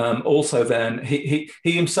 Also then, he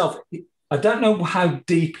himself, I don't know how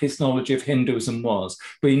deep his knowledge of Hinduism was,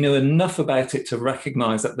 but he knew enough about it to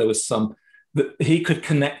recognize that there was that he could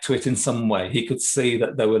connect to it in some way. He could see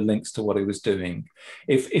that there were links to what he was doing.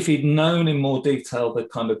 If he'd known in more detail the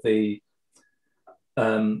kind of the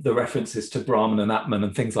references to Brahman and Atman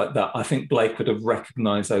and things like that, I think Blake would have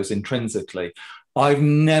recognized those intrinsically. I've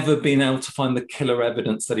never been able to find the killer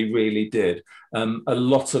evidence that he really did.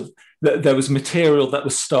 There was material that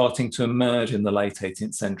was starting to emerge in the late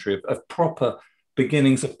 18th century of proper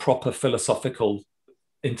beginnings of proper philosophical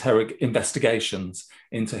investigations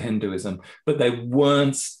into Hinduism, but they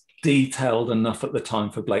weren't detailed enough at the time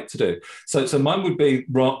for Blake to do. So mine would be,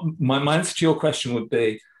 my answer to your question would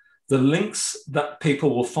be, the links that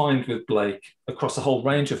people will find with Blake across a whole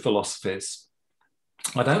range of philosophies.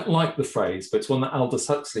 I don't like the phrase, but it's one that Aldous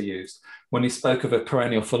Huxley used when he spoke of a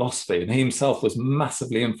perennial philosophy, and he himself was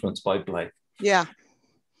massively influenced by Blake. Yeah.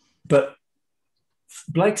 But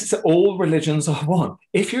Blake said all religions are one.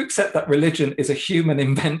 If you accept that religion is a human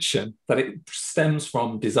invention, that it stems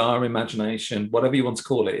from desire, imagination, whatever you want to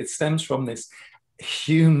call it, it stems from this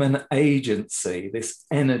human agency, this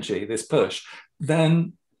energy, this push,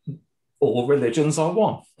 then all religions are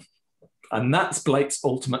one. And that's Blake's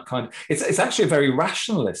ultimate kind of, it's actually a very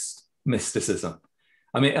rationalist mysticism.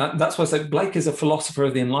 I mean, that's why I say Blake is a philosopher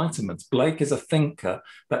of the Enlightenment. Blake is a thinker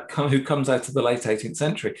who comes out of the late 18th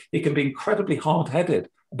century. He can be incredibly hard-headed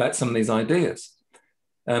about some of these ideas.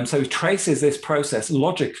 So he traces this process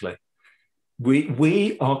logically.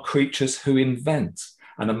 We are creatures who invent,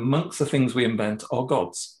 and amongst the things we invent are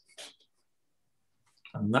gods.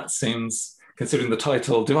 And that seems, considering the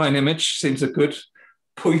title Divine Image, seems a good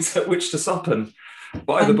point at which to stop and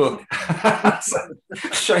buy the book.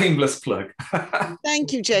 Shameless plug.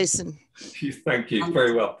 Thank you, Jason. Thank you,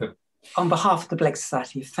 very welcome. On behalf of the Blake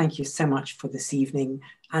Society, thank you so much for this evening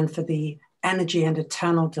and for the energy and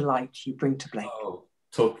eternal delight you bring to Blake. Oh,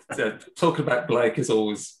 talking about Blake is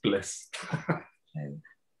always bliss. So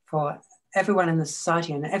for everyone in the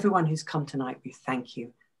Society and everyone who's come tonight, we thank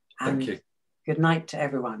you. And thank you. Good night to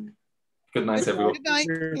everyone. Good night, everyone. Good night.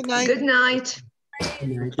 Good night. Good night.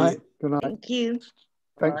 Good night. Thank you.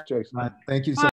 Thanks, Jason. Thank you so